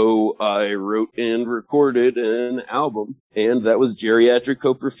 So I wrote and recorded an album, and that was Geriatric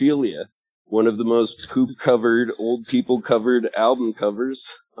Coprophilia, one of the most poop-covered, old people-covered album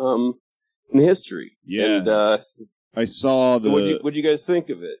covers in history. Yeah. And, I saw the... What'd you guys think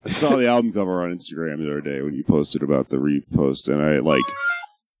of it? I saw the album cover on Instagram the other day when you posted about the repost, and I,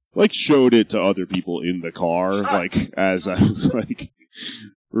 showed it to other people in the car, as I was,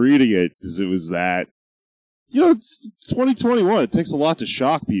 reading it, because it was that... it's 2021. It takes a lot to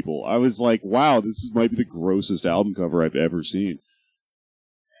shock people. I was like, wow, might be the grossest album cover I've ever seen.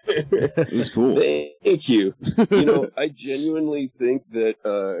 It was cool. Thank you. I genuinely think that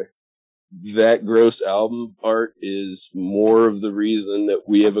that gross album art is more of the reason that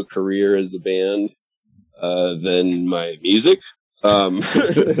we have a career as a band than my music. I'm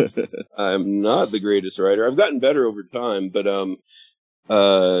not the greatest writer. I've gotten better over time, but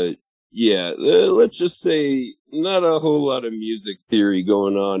let's just say not a whole lot of music theory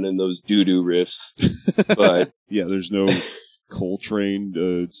going on in those doo-doo riffs. But yeah, there's no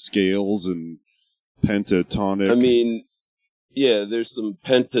Coltrane scales and pentatonic. I mean, yeah, there's some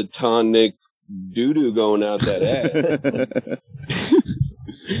pentatonic doo-doo going out that ass.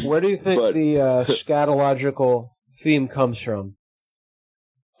 Where do you think the scatological theme comes from?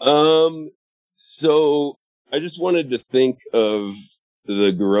 So I just wanted to think of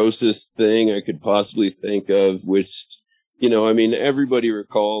the grossest thing I could possibly think of, which, everybody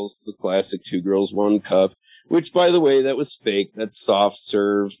recalls the classic 2 Girls, 1 Cup, which, by the way, that was fake. That's soft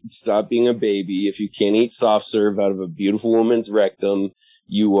serve. Stop being a baby. If you can't eat soft serve out of a beautiful woman's rectum,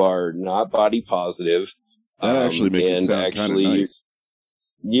 you are not body positive. That actually makes it sound kind of nice.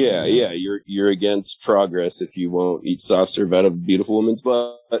 Yeah, you're against progress if you won't eat soft serve out of a beautiful woman's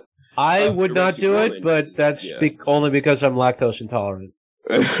butt. I would not do it, but that's only because I'm lactose intolerant.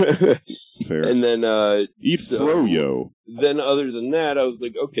 Fair. And then eat froyo. Then other than that, I was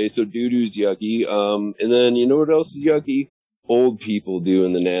like, okay, so doo-doo's yucky. And then you know what else is yucky? Old people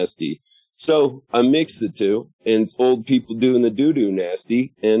doing the nasty. So I mixed the two, and it's old people doing the doo-doo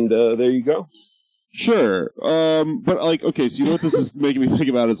nasty, and there you go. Sure. But okay, so you know what this is making me think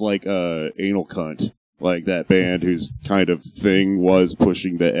about is Anal Cunt. Like that band whose kind of thing was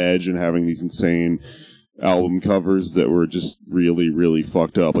pushing the edge and having these insane album covers that were just really, really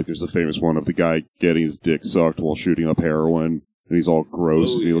fucked up. Like there's a famous one of the guy getting his dick sucked while shooting up heroin, and he's all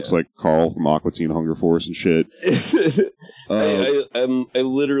gross, and he looks like Carl from Aqua Teen Hunger Force and shit. I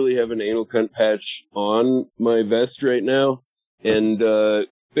literally have an Anal Cunt patch on my vest right now, and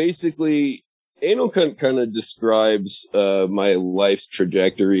basically, Anal Cunt kind of describes my life's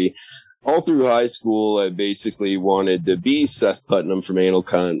trajectory. All through high school, I basically wanted to be Seth Putnam from Anal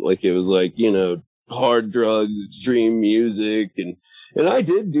Cunt. Like, it was like, hard drugs, extreme music, and I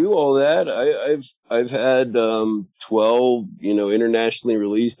did do all that. I've had 12, internationally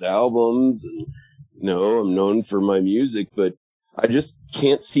released albums, and I'm known for my music, but I just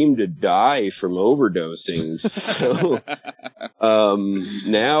can't seem to die from overdosing. So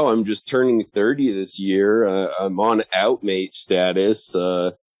now I'm just turning 30 this year. I'm on outmate status.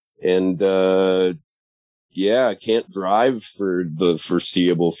 And I can't drive for the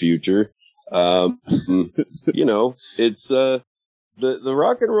foreseeable future. It's the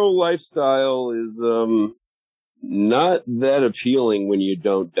rock and roll lifestyle is not that appealing when you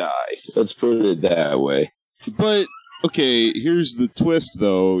don't die. Let's put it that way. But okay, here's the twist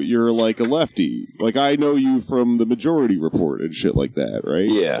though. You're like a lefty. Like I know you from the Majority Report and shit like that, right?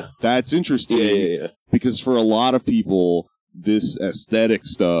 Yeah. That's interesting. Yeah. Because for a lot of people, this aesthetic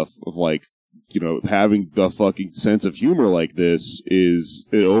stuff of having the fucking sense of humor like this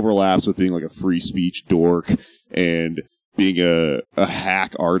it overlaps with being like a free speech dork and being a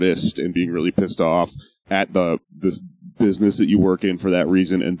hack artist and being really pissed off at this business that you work in for that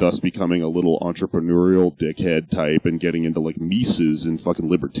reason, and thus becoming a little entrepreneurial dickhead type and getting into like Mises and fucking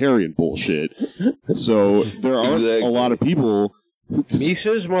libertarian bullshit. So there are a lot of people.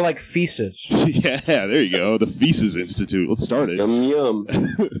 Mises, more like feces. Yeah, there you go. The Feces Institute. Let's start it. Yum yum.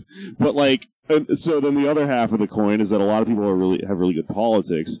 But like, so then the other half of the coin is that a lot of people have really good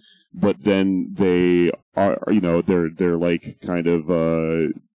politics, but then they are, they're like kind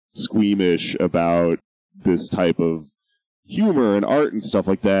of squeamish about this type of humor and art and stuff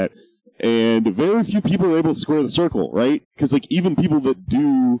like that. And very few people are able to square the circle, right? Because like even people that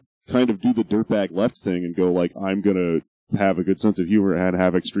do kind of do the dirtbag left thing and go like, I'm gonna have a good sense of humor and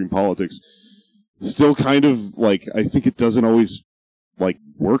have extreme politics, still kind of like, I think it doesn't always like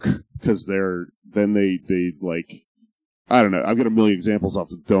work, because they like, I don't know, I've got a million examples off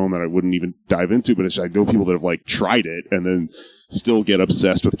the dome that I wouldn't even dive into, but I know people that have like tried it and then still get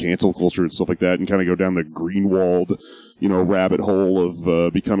obsessed with cancel culture and stuff like that and kind of go down the Greenwald, rabbit hole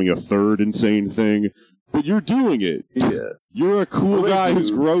of becoming a third insane thing. But you're doing it. Yeah. You're a cool guy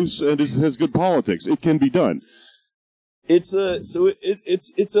who's gross and has good politics. It can be done. It's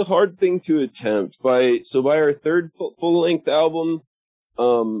a hard thing to attempt. By our third full length album,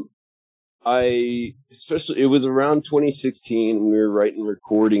 it was around 2016 when we were writing and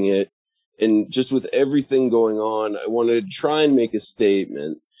recording it, and just with everything going on, I wanted to try and make a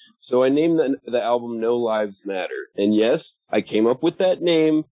statement. So I named the album No Lives Matter. And yes, I came up with that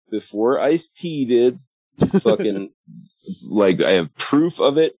name before Ice-T did. Fucking, like, I have proof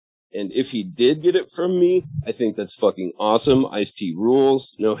of it. And if he did get it from me, I think that's fucking awesome. Ice-T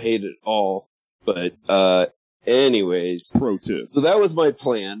rules. No hate at all. But, anyways. Pro tip. So that was my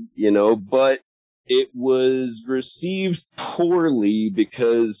plan, but it was received poorly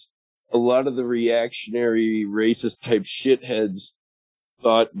because a lot of the reactionary racist type shitheads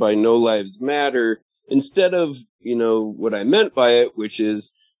thought by No Lives Matter, instead of, what I meant by it, which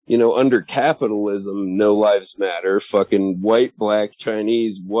is, under capitalism, no lives matter, fucking white, black,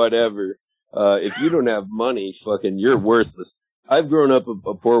 Chinese, whatever. If you don't have money, fucking, you're worthless. I've grown up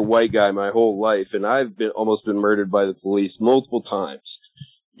a poor white guy my whole life, and I've almost been murdered by the police multiple times.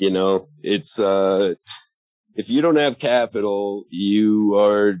 It's, if you don't have capital, you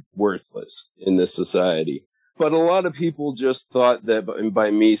are worthless in this society. But a lot of people just thought that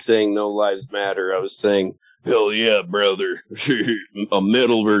by me saying no lives matter, I was saying, hell yeah, brother, a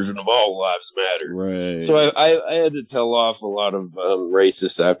middle version of all lives matter. Right. So I had to tell off a lot of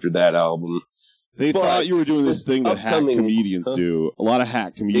racists after that album. They thought you were doing this thing that hack comedians do. A lot of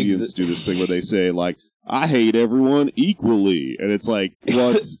hack comedians do this thing where they say, like, I hate everyone equally. And it's like,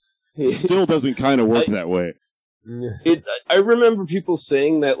 well, it still doesn't kind of work that way. I remember people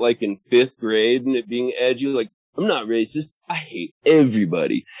saying that, like, in 5th grade and it being edgy, like, I'm not racist. I hate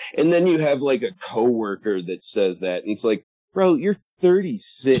everybody. And then you have, like, a coworker that says that, and it's like, bro, you're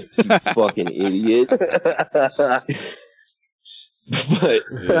 36, you fucking idiot.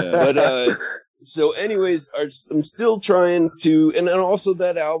 So anyways, I'm still trying to, and then also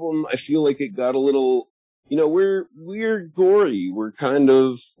that album, I feel like it got a little, we're gory. We're kind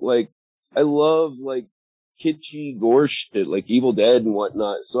of, like, I love, like, kitschy gore shit, like Evil Dead and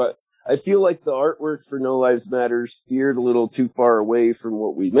whatnot. So I feel like the artwork for No Lives Matter steered a little too far away from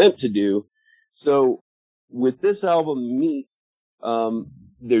what we meant to do. So with this album, Meat,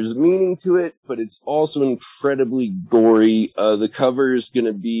 there's meaning to it, but it's also incredibly gory. The cover is going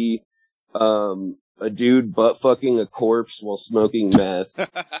to be a dude butt fucking a corpse while smoking meth.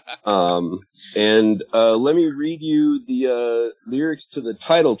 And let me read you the lyrics to the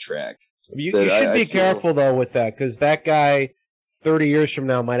title track. You should be careful, though, with that, because that guy 30 years from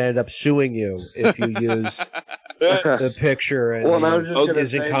now might end up suing you if you use the picture and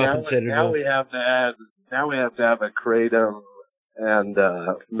is incompensated. Now we have to have a kratom and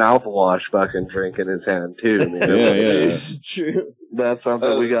mouthwash fucking drink in his hand too. Man. Yeah. True. That's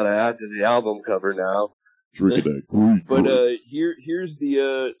something we got to add to the album cover now. But here's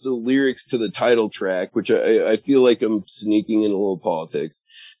the lyrics to the title track, which I feel like I'm sneaking in a little politics.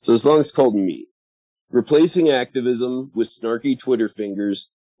 So the song's called Me. Replacing activism with snarky Twitter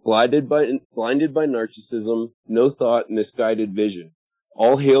fingers, blinded by narcissism, no thought, misguided vision.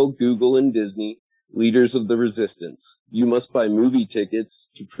 All hail Google and Disney, leaders of the resistance. You must buy movie tickets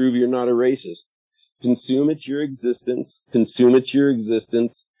to prove you're not a racist. Consume it's your existence. Consume it's your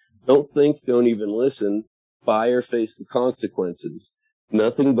existence. Don't think, don't even listen. Buy or face the consequences.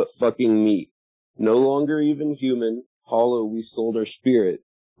 Nothing but fucking meat. No longer even human. Hollow we sold our spirit.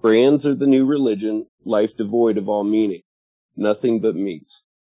 Brands are the new religion. Life devoid of all meaning. Nothing but meat.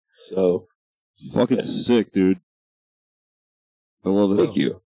 So. Fucking sick, dude. I love it. Thank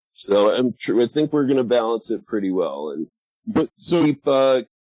you. So I think we're gonna balance it pretty well, and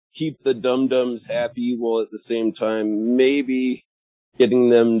keep the dum-dums happy while at the same time maybe getting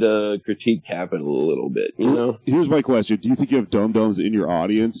them to critique capital a little bit, you know? Here's my question. Do you think you have dum-dums in your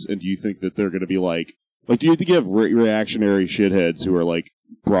audience, and do you think that they're going to be like, do you think you have reactionary shitheads who are, like,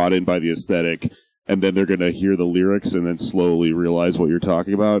 brought in by the aesthetic, and then they're going to hear the lyrics and then slowly realize what you're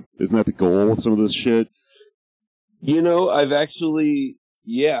talking about? Isn't that the goal with some of this shit? You know, I've actually,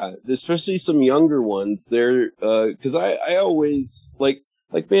 especially some younger ones, they're, because I always,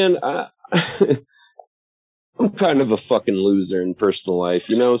 man, I'm kind of a fucking loser in personal life,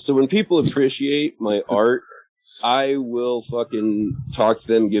 you know? So when people appreciate my art, I will fucking talk to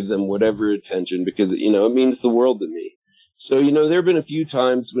them, give them whatever attention because, you know, it means the world to me. So, you know, there have been a few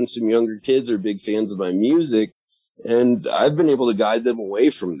times when some younger kids are big fans of my music, and I've been able to guide them away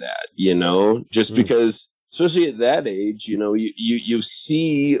from that, you know, just because, especially at that age, you know, you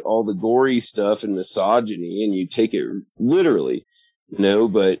see all the gory stuff and misogyny and you take it literally, you know,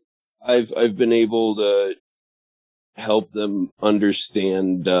 but I've been able to help them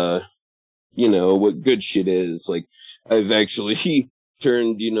understand, you know, what good shit is. Like, I've actually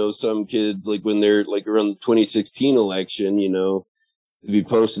turned, you know, some kids, like, when they're, like, around the 2016 election, you know, to be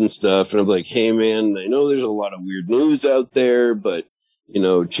posting stuff, and I'm like, hey, man, I know there's a lot of weird news out there, but, you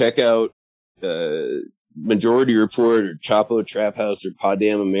know, check out Majority Report or Chapo Trap House or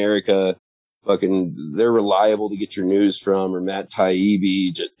Poddamn America. Fucking, they're reliable to get your news from, or Matt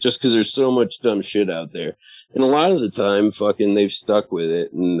Taibbi, just because there's so much dumb shit out there. And a lot of the time, fucking, they've stuck with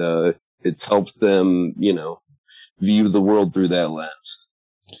it, and it's helped them, you know, view the world through that lens.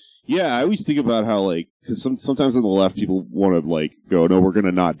 Yeah, I always think about how, like, because sometimes on the left, people want to, like, go, no, we're going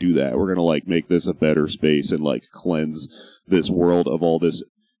to not do that. We're going to, like, make this a better space and, like, cleanse this world of all this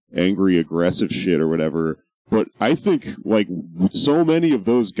angry, aggressive shit or whatever. But I think, like, so many of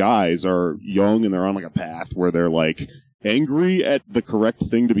those guys are young and they're on, like, a path where they're, like, angry at the correct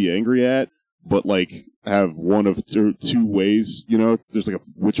thing to be angry at, but, like, have one of two ways, you know? There's, like, a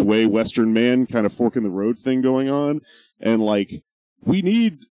which way Western man kind of fork in the road thing going on. And, like, we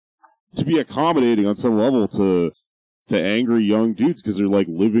need to be accommodating on some level to angry young dudes because they're, like,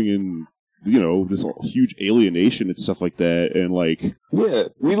 living in, you know, this huge alienation and stuff like that, and, like... Yeah,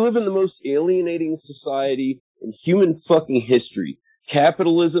 we live in the most alienating society in human fucking history.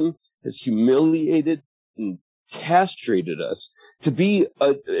 Capitalism has humiliated and castrated us to be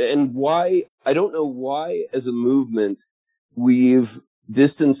and why, I don't know why, as a movement, we've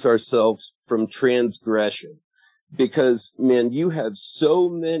distanced ourselves from transgression. Because, man, you have so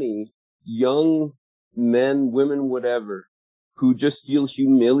many young men, women, whatever, who just feel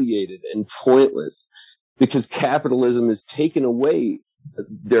humiliated and pointless because capitalism has taken away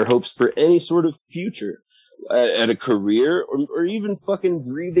their hopes for any sort of future at a career or even fucking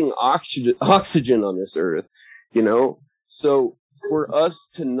breathing oxygen on this earth, you know? So for us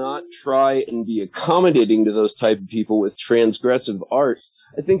to not try and be accommodating to those type of people with transgressive art,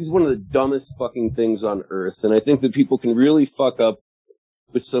 I think is one of the dumbest fucking things on earth. And I think that people can really fuck up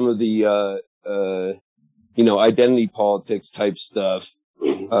with some of the, you know, identity politics type stuff,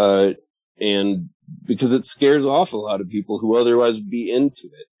 and because it scares off a lot of people who otherwise would be into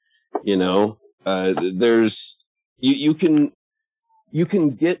it, you know. There's you can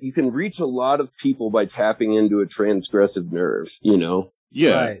reach a lot of people by tapping into a transgressive nerve, you know.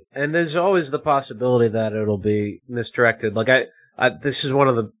 Yeah, right. And there's always the possibility that it'll be misdirected. Like this is one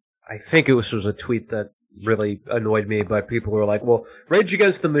of the, I think it was a tweet that really annoyed me, but people were like, well, Rage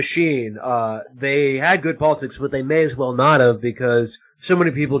Against the Machine, they had good politics, but they may as well not have because so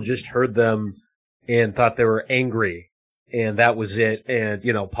many people just heard them and thought they were angry, and that was it. And,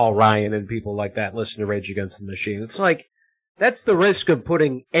 you know, Paul Ryan and people like that listen to Rage Against the Machine. It's like, that's the risk of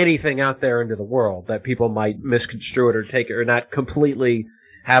putting anything out there into the world, that people might misconstrue it or take it or not completely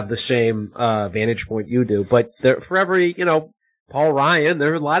have the same vantage point you do. But for every, you know, Paul Ryan,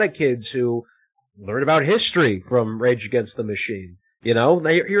 there are a lot of kids who learn about history from Rage Against the Machine. You know,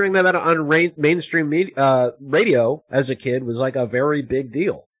 hearing that on mainstream media, radio as a kid was like a very big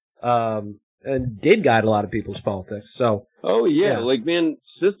deal, and did guide a lot of people's politics. So, oh yeah, like, man,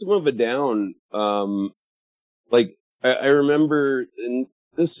 System of a Down, like I remember, and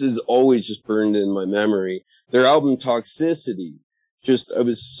this is always just burned in my memory, their album Toxicity. Just, I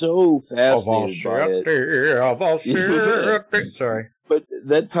was so fascinated by it. Sorry. But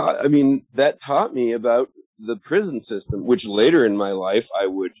that taught me about the prison system, which later in my life I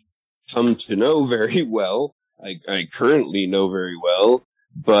would come to know very well. I currently know very well,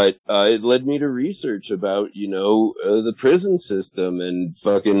 but it led me to research about, you know, the prison system and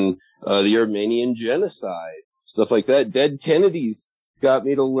fucking the Armenian genocide. stuff like that. Dead Kennedys got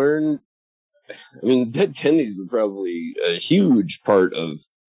me to learn. I mean, Dead Kennedys were probably a huge part of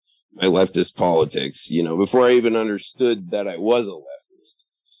my leftist politics, you know, before I even understood that I was a leftist,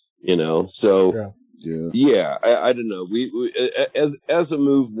 you know. So yeah, I don't know. We as a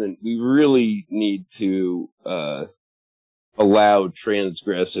movement, we really need to allow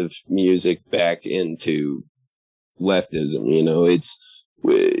transgressive music back into leftism. You know, it's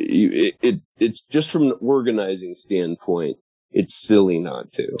just from an organizing standpoint, it's silly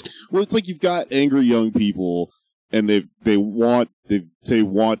not to. Well, it's like you've got angry young people, and they want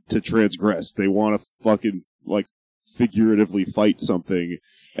to transgress. They want to fucking like figuratively fight something,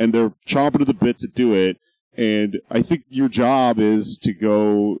 and they're chomping at the bit to do it. And I think your job is to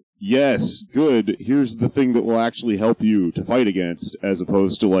go, yes, good, here's the thing that will actually help you to fight against, as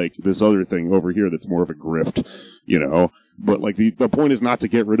opposed to like this other thing over here that's more of a grift, you know. But like the point is not to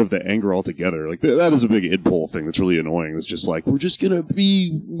get rid of the anger altogether. Like that is a big id poll thing that's really annoying. It's just like, we're just gonna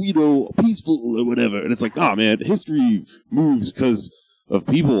be, you know, peaceful or whatever. And it's like, nah, man, history moves because of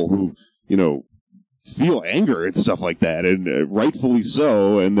people who, you know, feel anger and stuff like that, and rightfully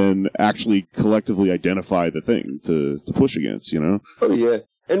so, and then actually collectively identify the thing to push against, you know? Oh, yeah.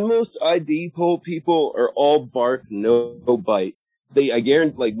 And most ID poll people are all bark, no bite. I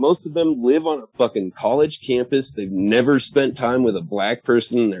guarantee, like, most of them live on a fucking college campus. They've never spent time with a black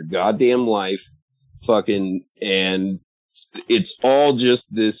person in their goddamn life. Fucking, and it's all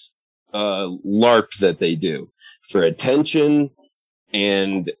just this LARP that they do for attention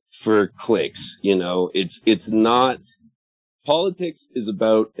and for clicks. You know, it's not, politics is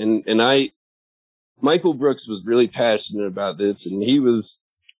about, and Michael Brooks was really passionate about this, and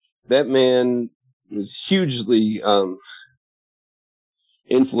that man was hugely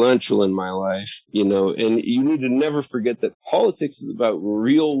influential in my life, you know. And you need to never forget that politics is about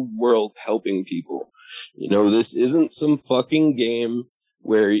real world helping people. You know, this isn't some fucking game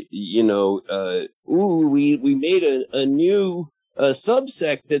where, you know, we made a new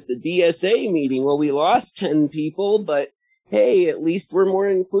subsect at the DSA meeting. Well, we lost 10 people, but hey, at least we're more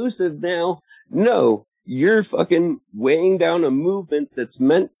inclusive now. No, you're fucking weighing down a movement that's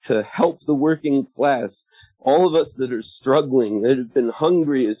meant to help the working class. All of us that are struggling, that have been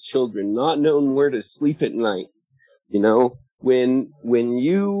hungry as children, not knowing where to sleep at night. You know, when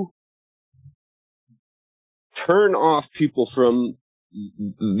you turn off people from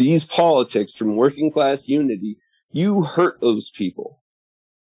these politics, from working class unity, you hurt those people.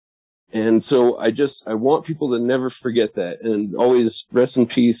 And so I want people to never forget that, and always rest in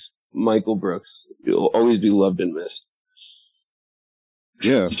peace, Michael Brooks. You'll always be loved and missed.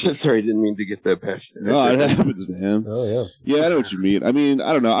 Yeah. Sorry, I didn't mean to get that passionate. No, it happens, man. Oh, yeah. Yeah, I know what you mean. I mean,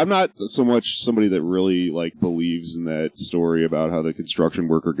 I don't know. I'm not so much somebody that really, like, believes in that story about how the construction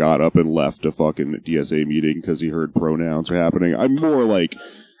worker got up and left a fucking DSA meeting because he heard pronouns were happening. I'm more like,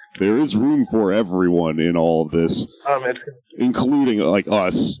 there is room for everyone in all of this, including, like,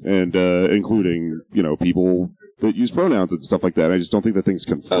 us, and including, you know, people that use pronouns and stuff like that. I just don't think that things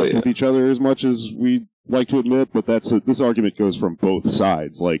conflict with each other as much as we like to admit, but this argument goes from both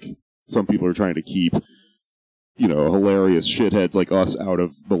sides. Like, some people are trying to keep, you know, hilarious shitheads like us out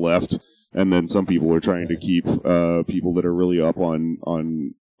of the left, and then some people are trying to keep people that are really up on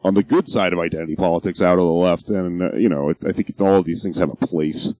the good side of identity politics out of the left. And you know, I think all of these things have a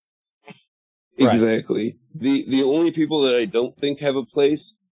place. Exactly. Right. The only people that I don't think have a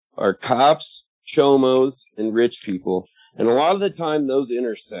place are cops, chomos, and rich people. And a lot of the time, those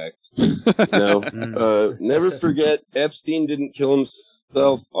intersect. You know, never forget, Epstein didn't kill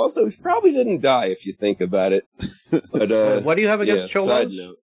himself. Also, he probably didn't die if you think about it. But what do you have against chomos? Side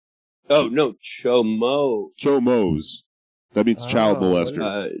note. Oh no, Chomos. That means child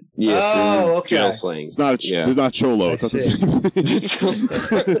molester. Yes, okay. Jail slang. It's not it's not cholo. It's not the same.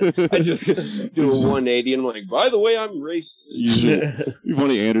 I just do a 180 and I'm like, by the way, I'm racist.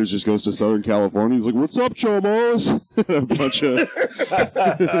 Funny, Anders just goes to Southern California. He's like, "What's up, chomos?" a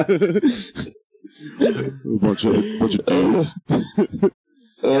bunch of dudes.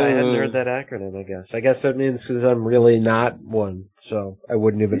 Yeah, I hadn't heard that acronym, I guess. I guess that means because I'm really not one, so I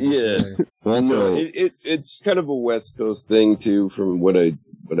wouldn't even... Yeah. Also, it's kind of a West Coast thing, too, from what I've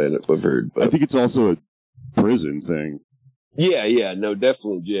heard. But I think it's also a prison thing. Yeah, no,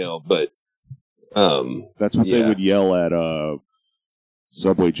 definitely jail, but... That's what they would yell at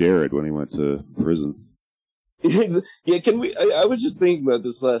Subway Jared when he went to prison. Yeah, can we... I was just thinking about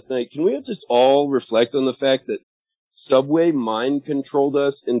this last night. Can we just all reflect on the fact that Subway mind controlled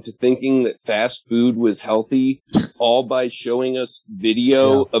us into thinking that fast food was healthy, all by showing us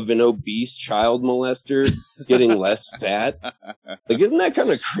video of an obese child molester getting less fat? Like, isn't that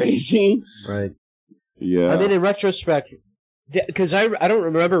kind of crazy? Right. Yeah. I mean, in retrospect, because I don't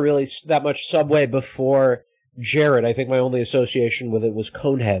remember really that much Subway before Jared. I think my only association with it was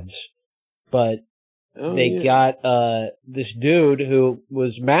Coneheads. But they got this dude who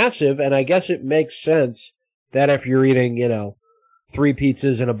was massive, and I guess it makes sense that if you're eating, 3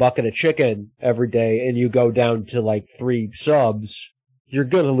 pizzas and a bucket of chicken every day and you go down to like 3 subs, you're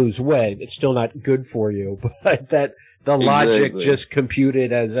going to lose weight. It's still not good for you. But that the logic just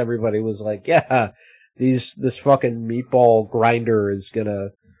computed as everybody was like, yeah, this fucking meatball grinder is going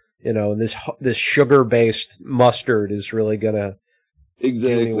to, and this sugar-based mustard is really going to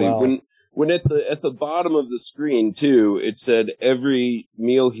exactly. do me well. When at the bottom of the screen too, it said every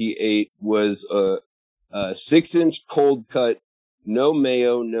meal he ate was a 6-inch cold cut, no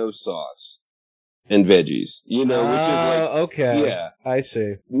mayo, no sauce, and veggies. Which is like okay, yeah, I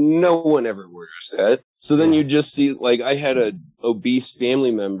see. No one ever orders that. So then you just see, like, I had an obese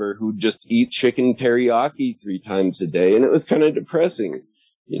family member who just eat chicken teriyaki 3 times a day, and it was kind of depressing,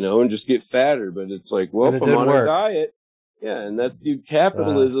 and just get fatter. But it's like, well, I'm on a diet. Yeah, and that's, dude,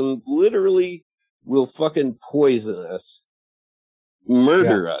 capitalism literally will fucking poison us,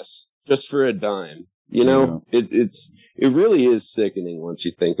 murder us just for a dime. It really is sickening once you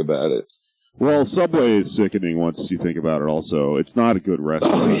think about it. Well, Subway is sickening once you think about it. Also, it's not a good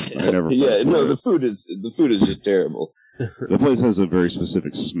restaurant. I never. Yeah, no, the food is just terrible. The place has a very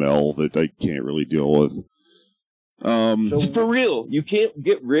specific smell that I can't really deal with. For real, you can't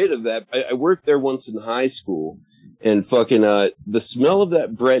get rid of that. I worked there once in high school. And fucking, the smell of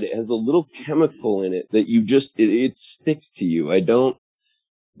that bread, it has a little chemical in it that it sticks to you. I don't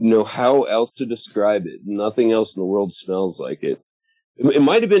know how else to describe it. Nothing else in the world smells like it. It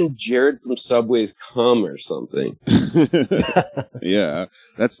might have been Jared from Subway's cum or something. Yeah,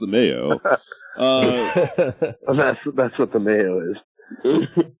 that's the mayo. That's what the mayo is.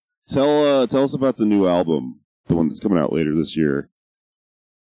 Tell us about the new album, the one that's coming out later this year.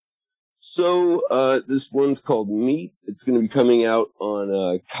 So, this one's called Meat. It's going to be coming out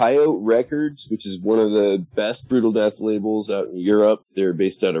on Coyote Records, which is one of the best brutal death labels out in Europe. They're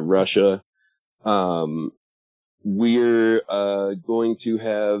based out of Russia. We're going to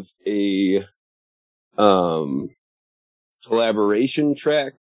have a collaboration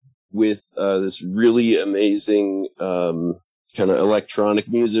track with this really amazing kind of electronic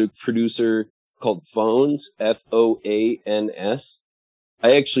music producer called Phones, F-O-A-N-S.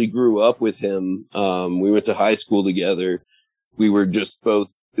 I actually grew up with him. We went to high school together. We were just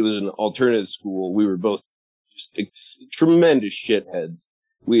both, it was an alternative school. We were both just tremendous shitheads.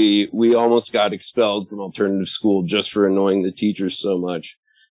 We almost got expelled from alternative school just for annoying the teachers so much.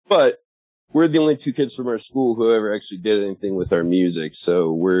 But we're the only 2 kids from our school who ever actually did anything with our music.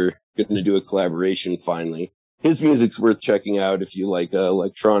 So we're going to do a collaboration finally. His music's worth checking out if you like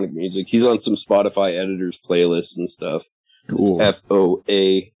electronic music. He's on some Spotify editors playlists and stuff. Cool. It's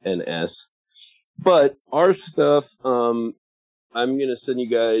F-O-A-N-S. But our stuff, I'm going to send you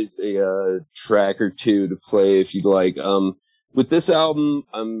guys a track or 2 to play if you'd like. With this album,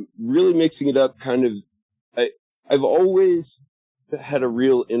 I'm really mixing it up kind of. I've always had a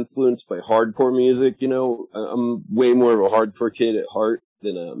real influence by hardcore music, I'm way more of a hardcore kid at heart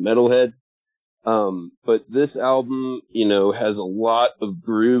than a metalhead. But this album, has a lot of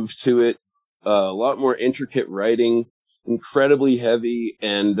groove to it, a lot more intricate writing, incredibly heavy,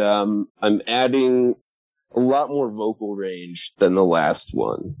 and I'm adding a lot more vocal range than the last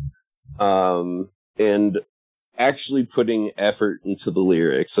one. And actually putting effort into the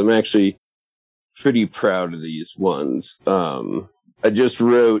lyrics. I'm actually pretty proud of these ones. I just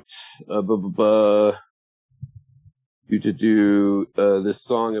wrote this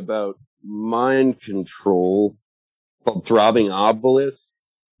song about mind control called Throbbing Obelisk,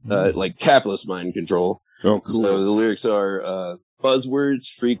 like capitalist mind control. Oh, cool. So the lyrics are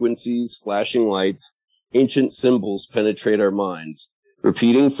buzzwords, frequencies, flashing lights, ancient symbols penetrate our minds,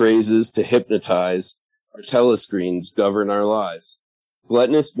 repeating phrases to hypnotize, our telescreens govern our lives.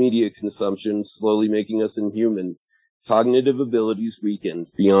 Gluttonous media consumption slowly making us inhuman, cognitive abilities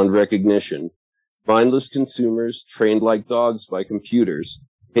weakened beyond recognition, mindless consumers trained like dogs by computers,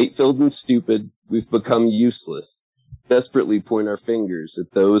 hate-filled and stupid, we've become useless, desperately point our fingers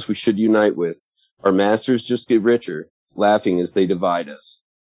at those we should unite with. Our masters just get richer, laughing as they divide us.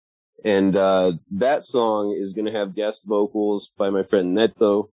 And that song is going to have guest vocals by my friend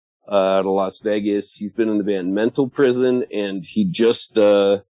Neto out of Las Vegas. He's been in the band Mental Prison, and he just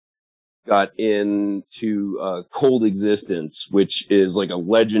got into Cold Existence, which is like a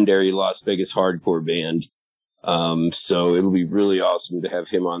legendary Las Vegas hardcore band. So it'll be really awesome to have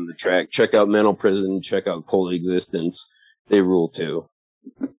him on the track. Check out Mental Prison, check out Cold Existence. They rule too.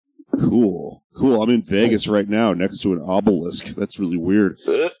 Cool. Cool. I'm in Vegas right now, next to an obelisk. That's really weird.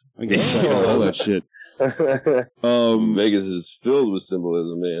 I can check out all that shit. Vegas is filled with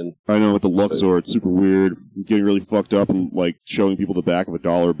symbolism, man. I know, with the Luxor, it's super weird. I'm getting really fucked up and like showing people the back of a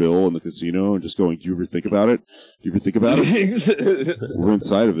dollar bill in the casino and just going, "Do you ever think about it? Do you ever think about it?" We're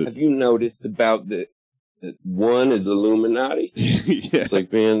inside of it. Have you noticed about that one is Illuminati? Yeah. It's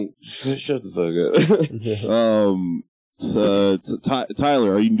like, man, shut the fuck up.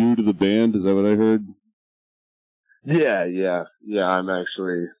 Tyler, are you new to the band? Is that what I heard? Yeah. I'm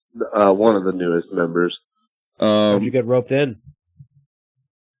actually one of the newest members. How'd you get roped in?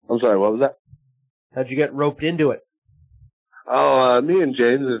 I'm sorry, what was that? How'd you get roped into it? Oh, me and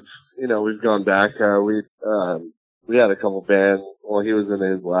James have, we've gone back. We had a couple bands. Well, he was in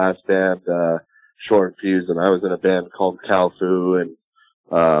his last band, Short Fuse, and I was in a band called Calfu, and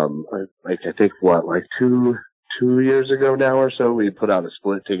I think 2 years ago now or so, we put out a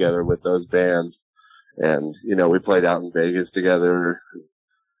split together with those bands, and we played out in Vegas together.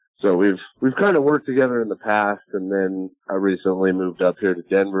 So we've kind of worked together in the past, and then I recently moved up here to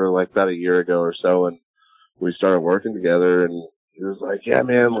Denver like about a year ago or so, and we started working together, and he was like, "Yeah,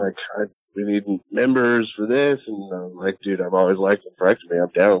 man, we need members for this," and I'm like, "Dude, I've always liked Nephrectomy. I'm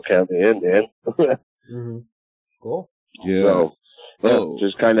down, count me in, man." Mm-hmm. Cool. Yeah. So,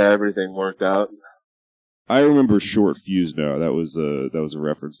 just kind of everything worked out. I remember Short Fuse now. That was a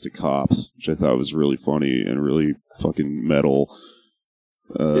reference to Cops, which I thought was really funny and really fucking metal.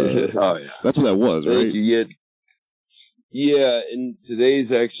 Oh, yeah. That's what that was, right? Thank you. Yeah, and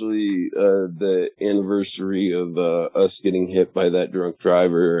today's actually the anniversary of us getting hit by that drunk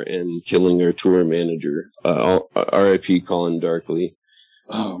driver and killing our tour manager. R.I.P. Colin Darkley.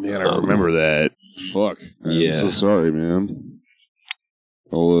 Oh man, I remember that. Fuck. Yeah. I'm so sorry, man.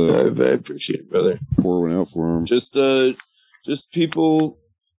 I'll I appreciate it, brother. pour one out for him. Just people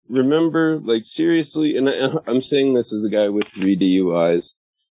remember, like, seriously, and I'm saying this as a guy with 3 DUIs.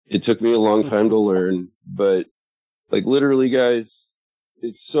 It took me a long time to learn, but, like, literally, guys,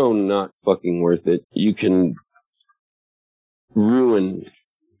 it's so not fucking worth it. You can ruin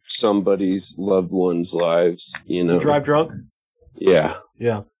somebody's loved one's lives, You drive drunk? Yeah.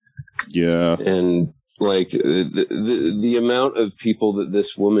 Yeah. Yeah. And, like, the amount of people that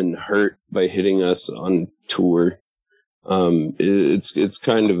this woman hurt by hitting us on tour, it's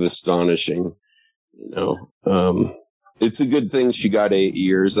kind of astonishing, It's a good thing she got 8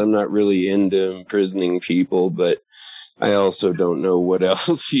 years. I'm not really into imprisoning people, but I also don't know what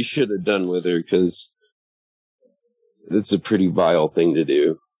else she should have done with her, because it's a pretty vile thing to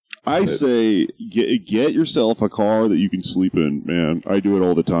do. I say get yourself a car that you can sleep in, man. I do it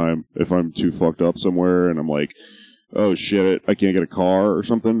all the time. If I'm too fucked up somewhere and I'm like, oh shit, I can't get a car or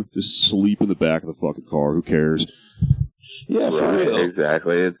something, just sleep in the back of the fucking car. Who cares? Yeah, for real.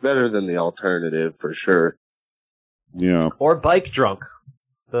 Exactly. It's better than the alternative for sure. Yeah. Or bike drunk.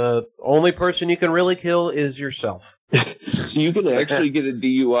 The only person you can really kill is yourself. So you can actually get a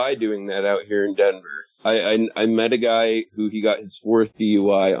DUI doing that out here in Denver. I met a guy who he got his 4th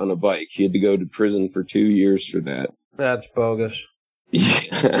DUI on a bike. He had to go to prison for 2 years for that. That's bogus.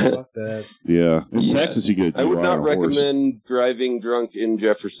 Yeah. Fuck that. Yeah. In Texas, you get a DUI I would not on a horse. recommend driving drunk in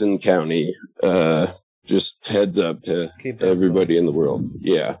Jefferson County. Just heads up to everybody in the world.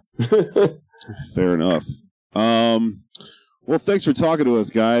 Yeah. Fair enough. Well, thanks for talking to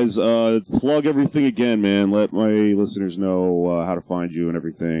us, guys. Plug everything again, man. Let my listeners know how to find you and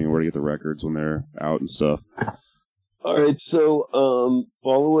everything, where to get the records when they're out and stuff. All right, so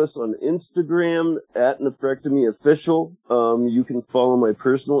follow us on Instagram at Nephrectomy Official. You can follow my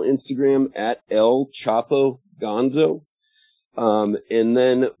personal Instagram at El Chapo Gonzo. And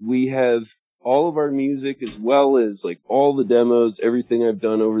then we have all of our music, as well as like all the demos, everything I've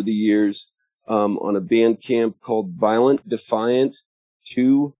done over the years, on a Bandcamp called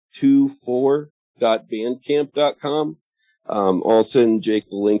violentdefiant224.bandcamp.com. I'll send Jake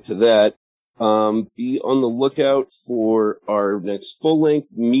the link to that. Be on the lookout for our next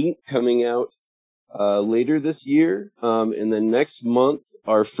full-length Meat coming out later this year. And then next month,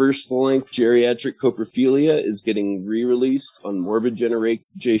 our first full-length Geriatric Coprophilia is getting re-released on Morbid Generation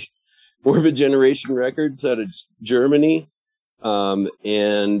Records out of Germany.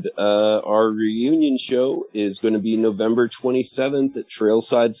 And our reunion show is going to be November 27th at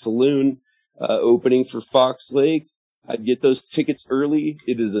Trailside Saloon, opening for Fox Lake. I'd get those tickets early.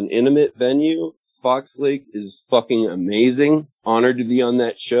 It is an intimate venue. Fox Lake is fucking amazing. Honored to be on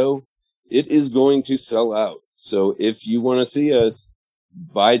that show. It is going to sell out. So if you want to see us,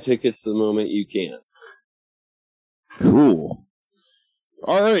 buy tickets the moment you can. Cool.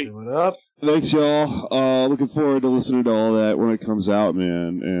 All right. Doing up. Thanks, y'all. Looking forward to listening to all that when it comes out,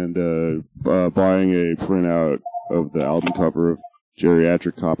 man, and buying a printout of the album cover of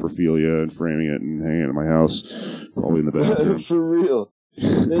Geriatric Coprophilia and framing it and hanging it in my house, probably in the bathroom. For real.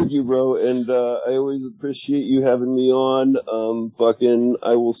 Thank you, bro. And I always appreciate you having me on.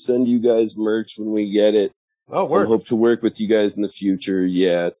 I will send you guys merch when we get it. Oh, word. I hope to work with you guys in the future.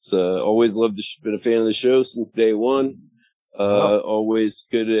 Yeah, it's always loved been a fan of the show since day one. Always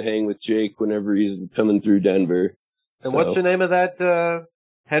good to hang with Jake whenever he's coming through Denver. And what's the name of that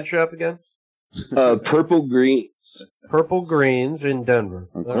head shop again? Purple Greens. Purple Greens in Denver.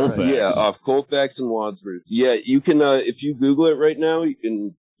 On All Colfax. right. Yeah, off Colfax and Wadsworth. Yeah, you can if you Google it right now,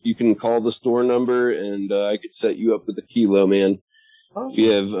 you can call the store number and I could set you up with a kilo, man. Awesome. We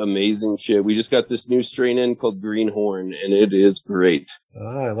have amazing shit. We just got this new strain in called Greenhorn, and it is great.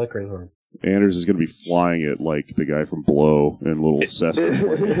 I like Greenhorn. Anders is going to be flying it like the guy from Blow in Little Cessna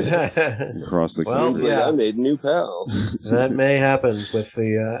across the Well, Seems like yeah. I made a new pal. That may happen with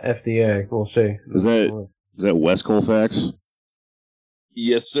the FDA. We'll see. Is that West Colfax?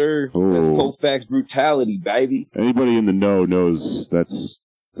 Yes, sir. Oh. That's Colfax brutality, baby. Anybody in the know knows that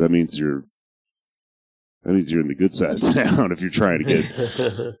means you're in the good side of town if you're trying to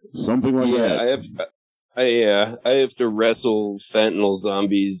get something like that. I have to wrestle fentanyl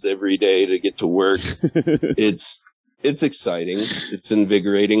zombies every day to get to work. It's exciting. It's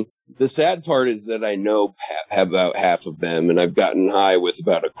invigorating. The sad part is that I know about half of them, and I've gotten high with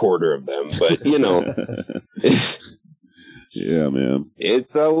about a quarter of them. But you know, Yeah, man.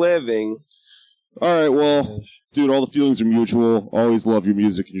 it's a living. All right, well, dude, all the feelings are mutual. Always love your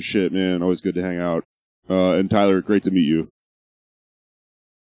music and your shit, man. Always good to hang out. And Tyler, great to meet you.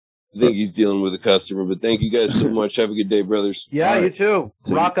 I think he's dealing with a customer, but thank you guys so much. Have a good day, brothers. Yeah, All you right. too.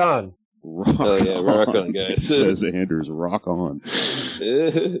 Rock on. Rock Oh, yeah, on. rock on, guys. Says Anders, rock on.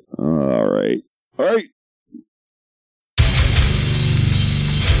 All right. All right.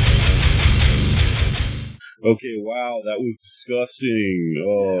 Okay, wow, that was disgusting.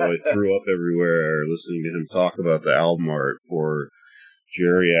 Oh, I threw up everywhere listening to him talk about the album art for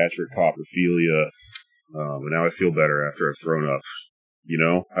Geriatric Coprophilia. And now I feel better after I've thrown up. You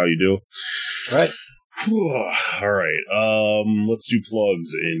know how you do? Right. All right, let's do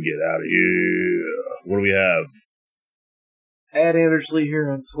plugs and get out of here. What do we have? At Andersley here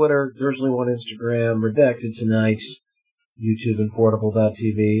on Twitter, Dursley on Instagram, Redacted Tonight, YouTube and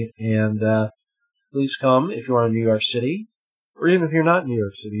Portable.tv, and please come if you are in New York City, or even if you're not in New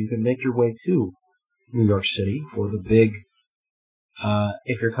York City, you can make your way to New York City for the big,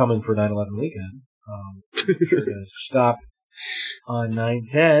 if you're coming for 9/11 weekend, be sure to stop on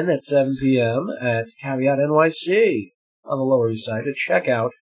 9/10 at 7 p.m. at Caveat NYC on the Lower East Side to check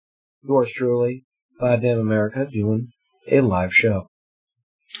out yours truly, Goddamn America, doing a live show.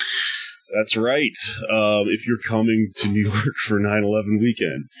 That's right. If you're coming to New York for 9/11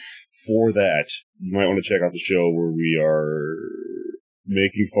 weekend, for that, you might want to check out the show where we are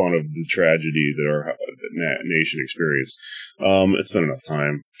making fun of the tragedy that our nation experienced. It's been enough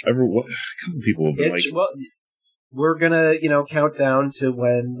time. A couple people have been We're gonna, count down to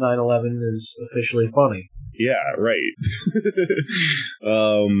when 9/11 is officially funny. yeah, right.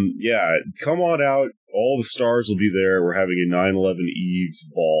 Yeah, come on out. All the stars will be there. We're having a 9/11 Eve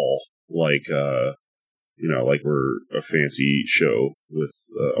ball, like we're a fancy show with,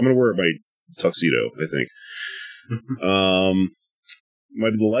 I'm going to wear my tuxedo, I think.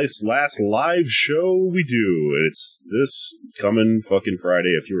 Might be the last live show we do. It's this coming fucking Friday.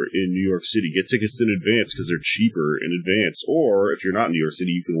 If you're in New York City, get tickets in advance because they're cheaper in advance. Or if you're not in New York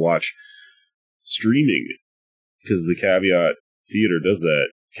City, you can watch streaming because the Caveat Theater does that.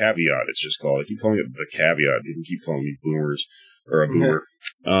 Caveat, it's just called. I keep calling it the Caveat. People keep calling me boomers or a boomer.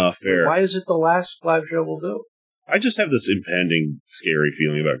 Fair. Why is it the last live show we'll do? I just have this impending, scary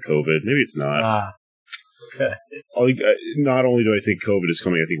feeling about COVID. Maybe it's not. Okay. Not only do I think COVID is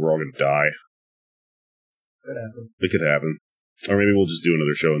coming, I think we're all going to die. Could happen. It could happen. Or maybe we'll just do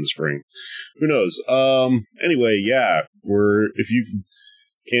another show in the spring. Who knows? Anyway, yeah. If you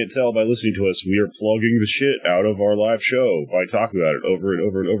can't tell by listening to us, we are plugging the shit out of our live show by talking about it over and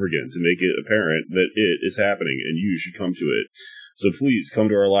over and over again to make it apparent that it is happening and you should come to it. So please come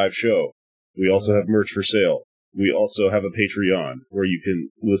to our live show. We also have merch for sale. We also have a Patreon where you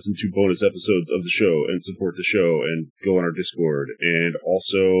can listen to bonus episodes of the show and support the show and go on our Discord. And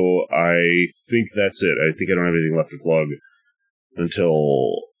also, I think that's it. I think I don't have anything left to plug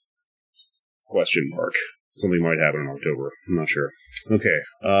until question mark. Something might happen in October. I'm not sure. Okay.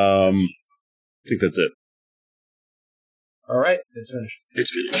 I think that's it. All right. It's finished.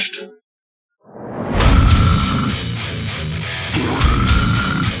 It's finished.